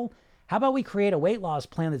and real, how about we create a weight loss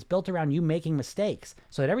plan that's built around you making mistakes,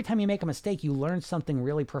 so that every time you make a mistake, you learn something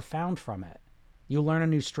really profound from it. You learn a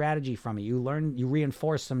new strategy from it. You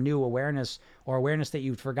reinforce some new awareness or awareness that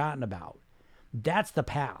you've forgotten about. That's the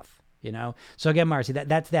path, you know? So again, Marcy,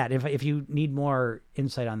 that's that. If you need more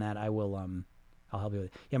insight on that, I'll help you with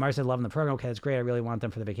it. Yeah, Marcy said, loving the program. Okay, that's great. I really want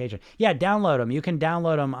them for the vacation. Yeah, download them. You can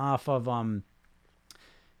download them off of,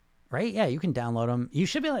 right? Yeah, you can download them. You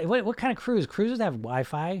should be like, what kind of cruise? Cruises have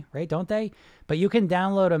Wi-Fi, right? Don't they? But you can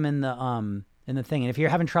download them in the thing. And if you're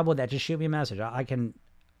having trouble with that, just shoot me a message. I can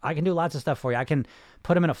do lots of stuff for you. I can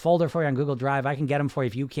put them in a folder for you on Google Drive. I can get them for you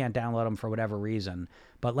if you can't download them for whatever reason.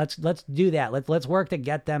 But let's do that. Let's work to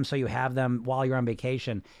get them so you have them while you're on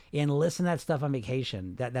vacation, and listen to that stuff on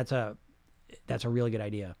vacation. That's a really good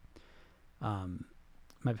idea.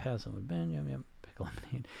 My past with Ben, yep, pick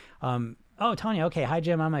lemonade. Oh, Tanya, okay. Hi,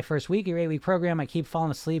 Jim. On my first week of your 8-week program, I keep falling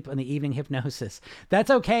asleep in the evening hypnosis. That's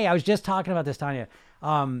okay. I was just talking about this, Tanya.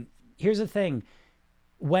 Here's the thing.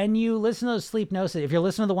 When you listen to those sleep hypnosis, if you're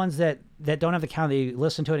listening to the ones that don't have the count, that you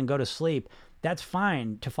listen to it and go to sleep, that's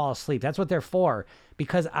fine to fall asleep. That's what they're for.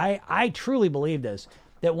 Because I truly believe this,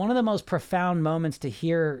 that one of the most profound moments to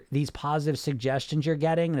hear these positive suggestions you're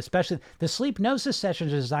getting, and especially the sleep hypnosis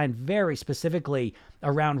sessions are designed very specifically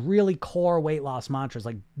around really core weight loss mantras,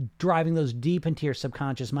 like driving those deep into your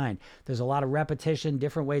subconscious mind. There's a lot of repetition,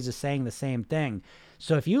 different ways of saying the same thing.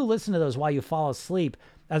 So if you listen to those while you fall asleep,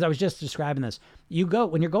 as I was just describing this,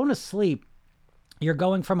 when you're going to sleep, you're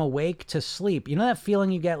going from awake to sleep. You know that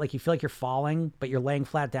feeling you get, like you feel like you're falling, but you're laying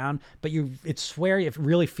flat down, but it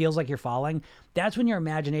really feels like you're falling? That's when your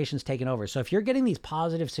imagination's taking over. So if you're getting these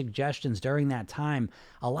positive suggestions during that time,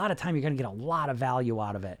 a lot of time you're going to get a lot of value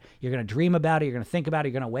out of it. You're going to dream about it. You're going to think about it.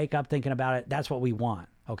 You're going to wake up thinking about it. That's what we want,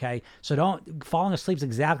 okay? So falling asleep is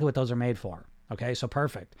exactly what those are made for. Okay, so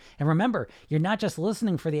perfect. And remember, you're not just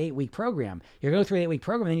listening for the 8-week program. You're going through the 8-week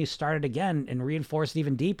program, and then you start it again and reinforce it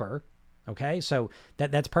even deeper. Okay, so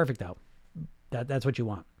that's perfect though. That's what you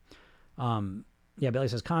want. Yeah, Billy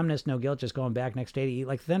says, calmness, no guilt, just going back next day to eat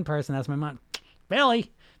like a thin person. That's my mom.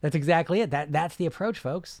 Billy, that's exactly it. That's the approach,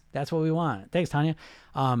 folks. That's what we want. Thanks, Tanya.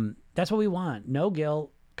 That's what we want. No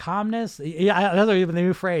guilt, calmness. Yeah, that's even the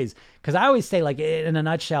new phrase. Because I always say, like, in a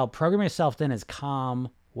nutshell, program yourself then as calm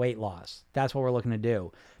weight loss. That's what we're looking to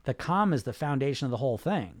do. The calm is the foundation of the whole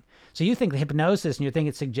thing. So you think the hypnosis and you're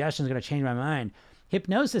thinking suggestion is going to change my mind.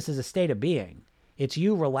 Hypnosis is a state of being. It's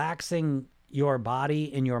you relaxing your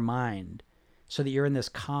body and your mind so that you're in this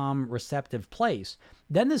calm, receptive place.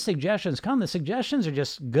 Then the suggestions come. The suggestions are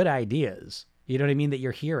just good ideas. You know what I mean? That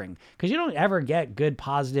you're hearing, because you don't ever get good,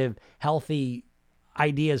 positive, healthy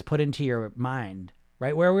ideas put into your mind,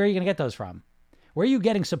 right? Where are you going to get those from? Where are you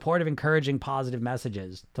getting supportive, encouraging, positive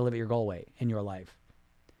messages to live at your goal weight in your life?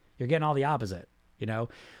 You're getting all the opposite, you know?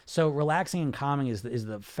 So relaxing and calming is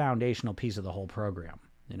the foundational piece of the whole program,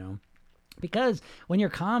 you know? Because when you're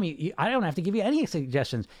calm, I don't have to give you any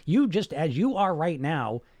suggestions. You just, as you are right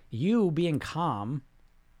now, you being calm,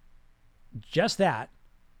 just that,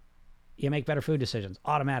 you make better food decisions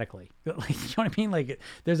automatically. Like, you know what I mean? Like,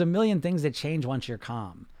 there's a million things that change once you're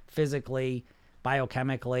calm, physically,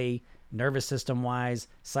 biochemically, nervous system wise,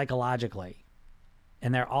 psychologically.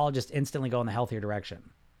 And they're all just instantly go in the healthier direction.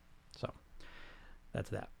 So that's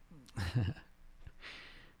that.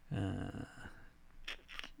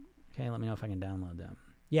 Okay, let me know if I can download them.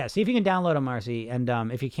 Yeah, see if you can download them, Marcy. And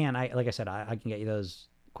if you can, like I said, I can get you those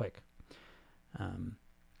quick.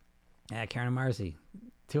 Yeah, Karen and Marcy.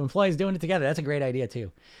 2 employees doing it together. That's a great idea, too.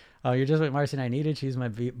 Oh, you're just what Marcy and I needed. She's my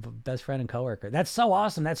best friend and coworker. That's so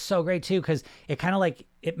awesome. That's so great, too, because it kind of like,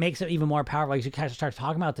 it makes it even more powerful. Like, you kind of start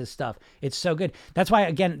talking about this stuff. It's so good. That's why,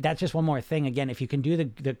 again, that's just one more thing. Again, if you can do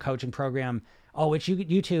the coaching program, which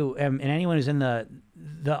you two, and anyone who's in the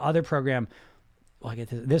other program, well, I get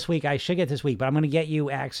this week. I should get this week, but I'm going to get you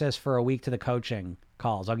access for a week to the coaching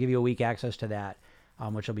calls. I'll give you a week access to that,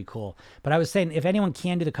 which will be cool. But I was saying, if anyone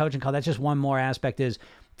can do the coaching call, that's just one more aspect, is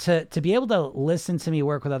to be able to listen to me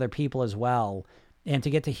work with other people as well, and to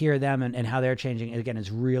get to hear them and how they're changing. Again, is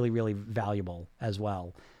really, really valuable as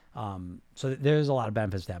well. So there's a lot of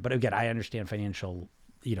benefits to that. But again, I understand financial,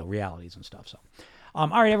 realities and stuff. So, all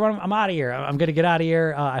right, everyone, I'm out of here. I'm going to get out of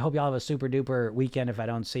here. I hope y'all have a super duper weekend. If I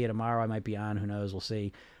don't see you tomorrow, I might be on. Who knows? We'll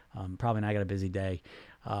see. Probably not. I got a busy day.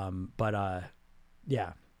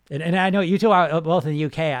 Yeah. And I know you two are both in the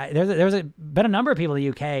UK. There's been a number of people in the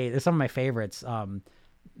UK. There's some of my favorites.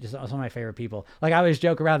 Just some of my favorite people. Like, I always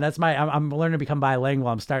joke around. I'm learning to become bilingual.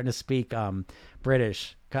 I'm starting to speak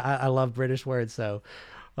British. I love British words. So,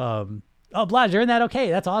 Blige, you're in that? Okay,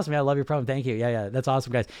 that's awesome. I love your program. Thank you. Yeah, that's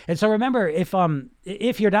awesome, guys. And so remember, if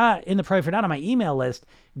you're not in the program, if you're not on my email list,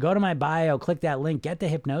 go to my bio, click that link, get the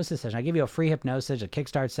hypnosis session. I give you a free hypnosis, a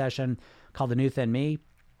kickstart session called The New Thin Me.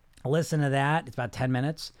 Listen to that. It's about 10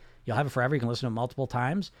 minutes. You'll have it forever. You can listen to it multiple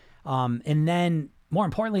times. And then, more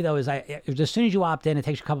importantly, though, is as soon as you opt in, it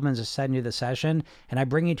takes you a couple minutes to send you the session, and I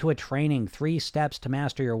bring you to a training, 3 steps to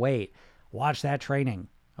master your weight. Watch that training,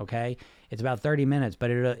 okay? It's about 30 minutes, but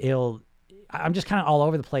I'm just kind of all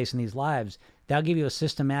over the place in these lives. That'll give you a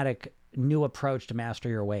systematic new approach to master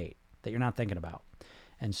your weight that you're not thinking about.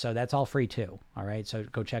 And so that's all free too, all right? So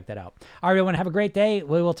go check that out. All right, everyone, have a great day.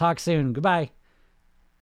 We will talk soon. Goodbye.